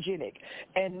Photogenic,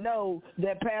 and know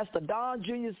that Pastor Don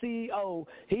Jr. CEO,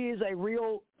 he is a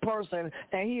real person,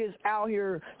 and he is out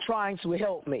here trying to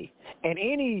help me. And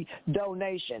any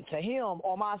donation to him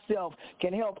or myself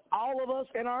can help all of us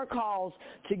in our cause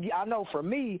to get, I know for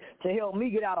me, to help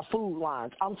me get out of food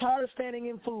lines. I'm tired of standing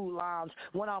in food lines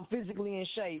when I'm physically in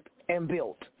shape and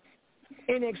built.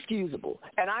 Inexcusable.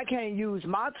 And I can't use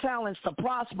my talents to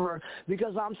prosper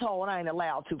because I'm told I ain't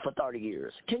allowed to for 30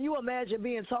 years. Can you imagine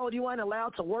being told you ain't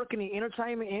allowed to work in the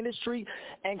entertainment industry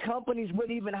and companies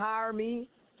wouldn't even hire me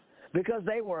because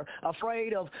they were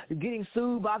afraid of getting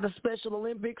sued by the Special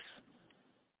Olympics?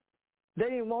 They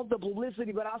didn't want the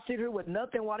publicity, but I sit here with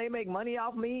nothing while they make money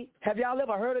off me. Have y'all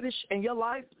ever heard of this in your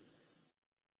life?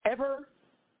 Ever?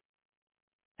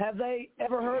 Have they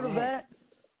ever heard of that?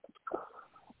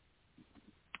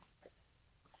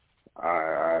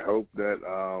 I hope that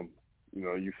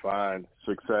you find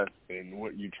success in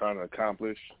what you're trying to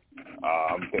accomplish.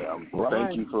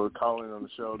 Thank you for calling on the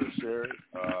show to share it.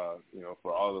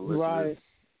 For all the listeners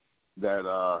that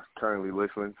are currently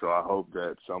listening. So I hope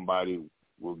that somebody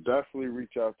will definitely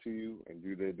reach out to you and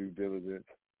do their due diligence.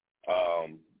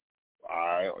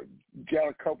 I got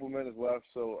a couple minutes left,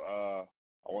 so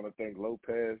I want to thank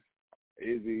Lopez,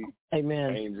 Izzy,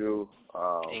 Amen, Angel,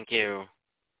 thank you,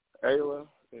 Ayla,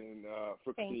 and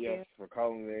Fookie for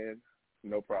calling in.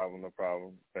 No problem.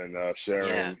 And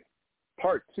sharing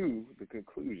part 2, the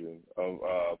conclusion of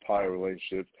poly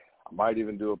relationships. I might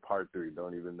even do a part 3.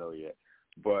 Don't even know yet.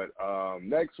 But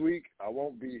next week I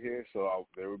won't be here, so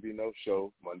there will be no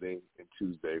show Monday and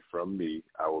Tuesday from me.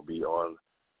 I will be on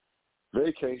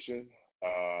vacation.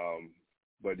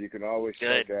 But you can always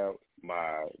check out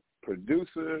my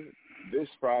producer this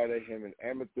Friday, him and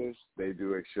Amethyst. They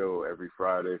do a show every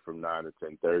Friday from 9 to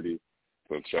 10:30.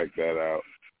 So check that out.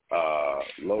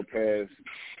 Lopez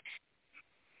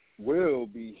will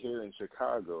be here in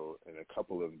Chicago in a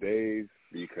couple of days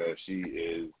because she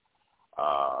is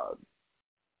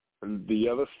the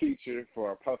other feature for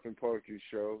our Puffin Poetry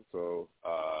show. So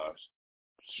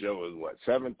show is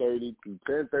 7:30 to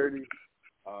 10:30.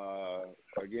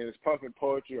 Again, it's Puffin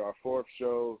Poetry, our 4th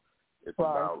show. It's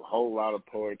about a whole lot of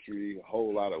poetry, a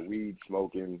whole lot of weed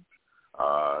smoking.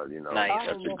 Nice.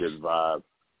 That's a good vibe.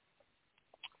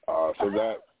 So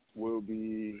that will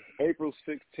be April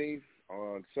 16th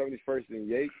on 71st and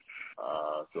Yates.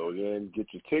 So again,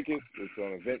 get your tickets. It's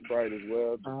on Eventbrite as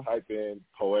well. Just type in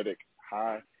Poetic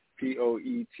High,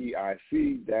 POETIC-HY.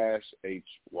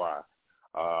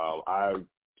 I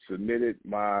submitted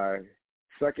my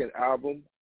 2nd album,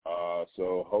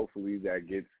 so hopefully that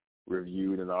gets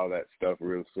reviewed and all that stuff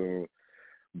real soon.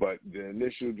 But the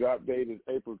initial drop date is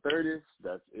April 30th.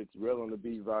 That's It's Real on the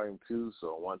Beat Volume 2.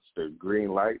 So once the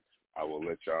green lights, I will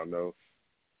let y'all know.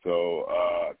 So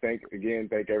thank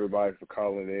everybody for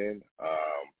calling in.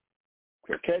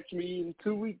 Catch me in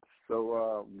 2 weeks.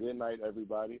 So good night,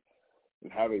 everybody,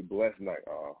 and have a blessed night,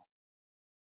 all.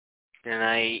 Good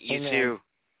night. You too.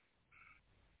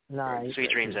 Night.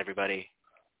 Sweet dreams, everybody.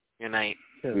 Good night.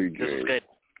 Sweet This was good.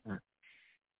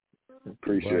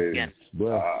 Appreciate it.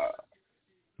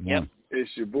 Yep.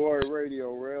 It's your boy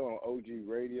Radio Rail on OG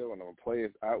Radio, and I'm going to play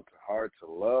us out to Hard to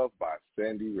Love by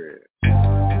Sandy Red.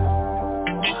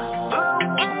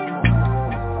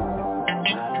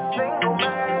 Single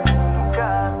man,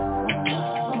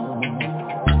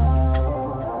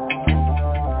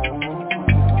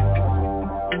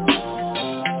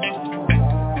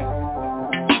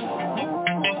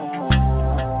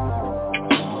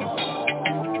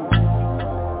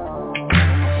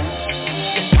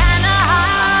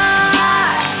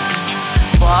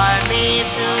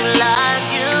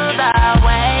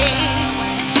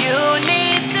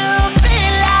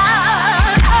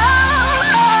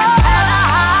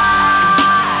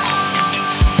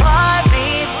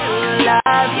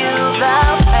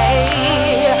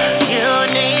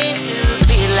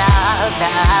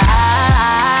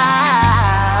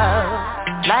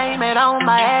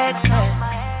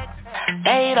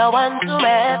 they the ones who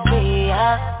mess me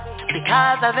up.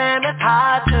 Because of them it's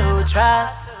hard to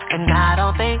trust, and I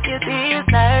don't think you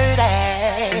deserve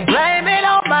it. Blame it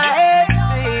on my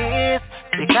exes,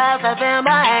 because of them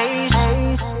I hate.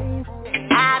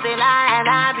 I be lying,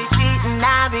 I be cheating,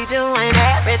 I be doing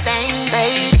everything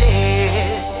they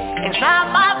did. It's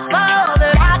not my fault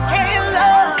that I can't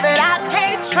love, that I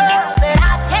can't trust, that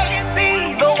I can't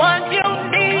be the one you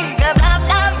need. Cause I'm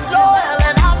not loyal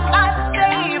and I'm not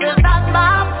safe. It's not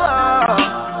my fault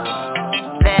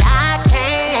that I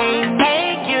can't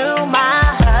make you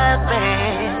my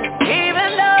husband, even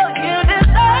though you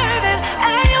deserve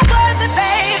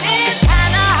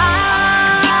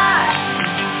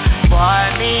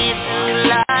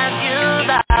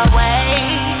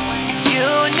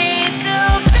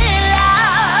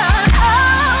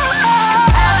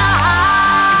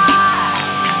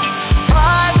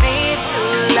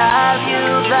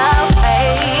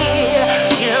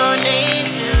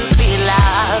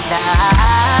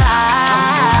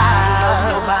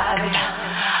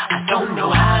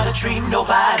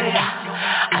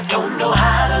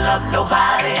love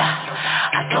nobody.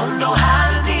 I don't know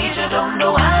how to need you, don't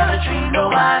know how to treat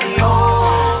nobody.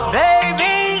 Oh,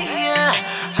 baby,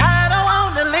 I don't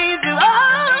want to leave you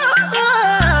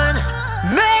on.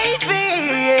 Maybe,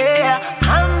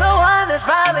 I'm the one that's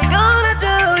probably gonna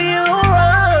do you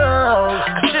wrong.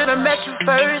 I should've met you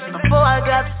first before I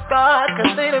got scarred,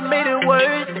 cause they done made it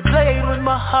worse, they played with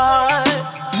my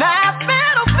heart.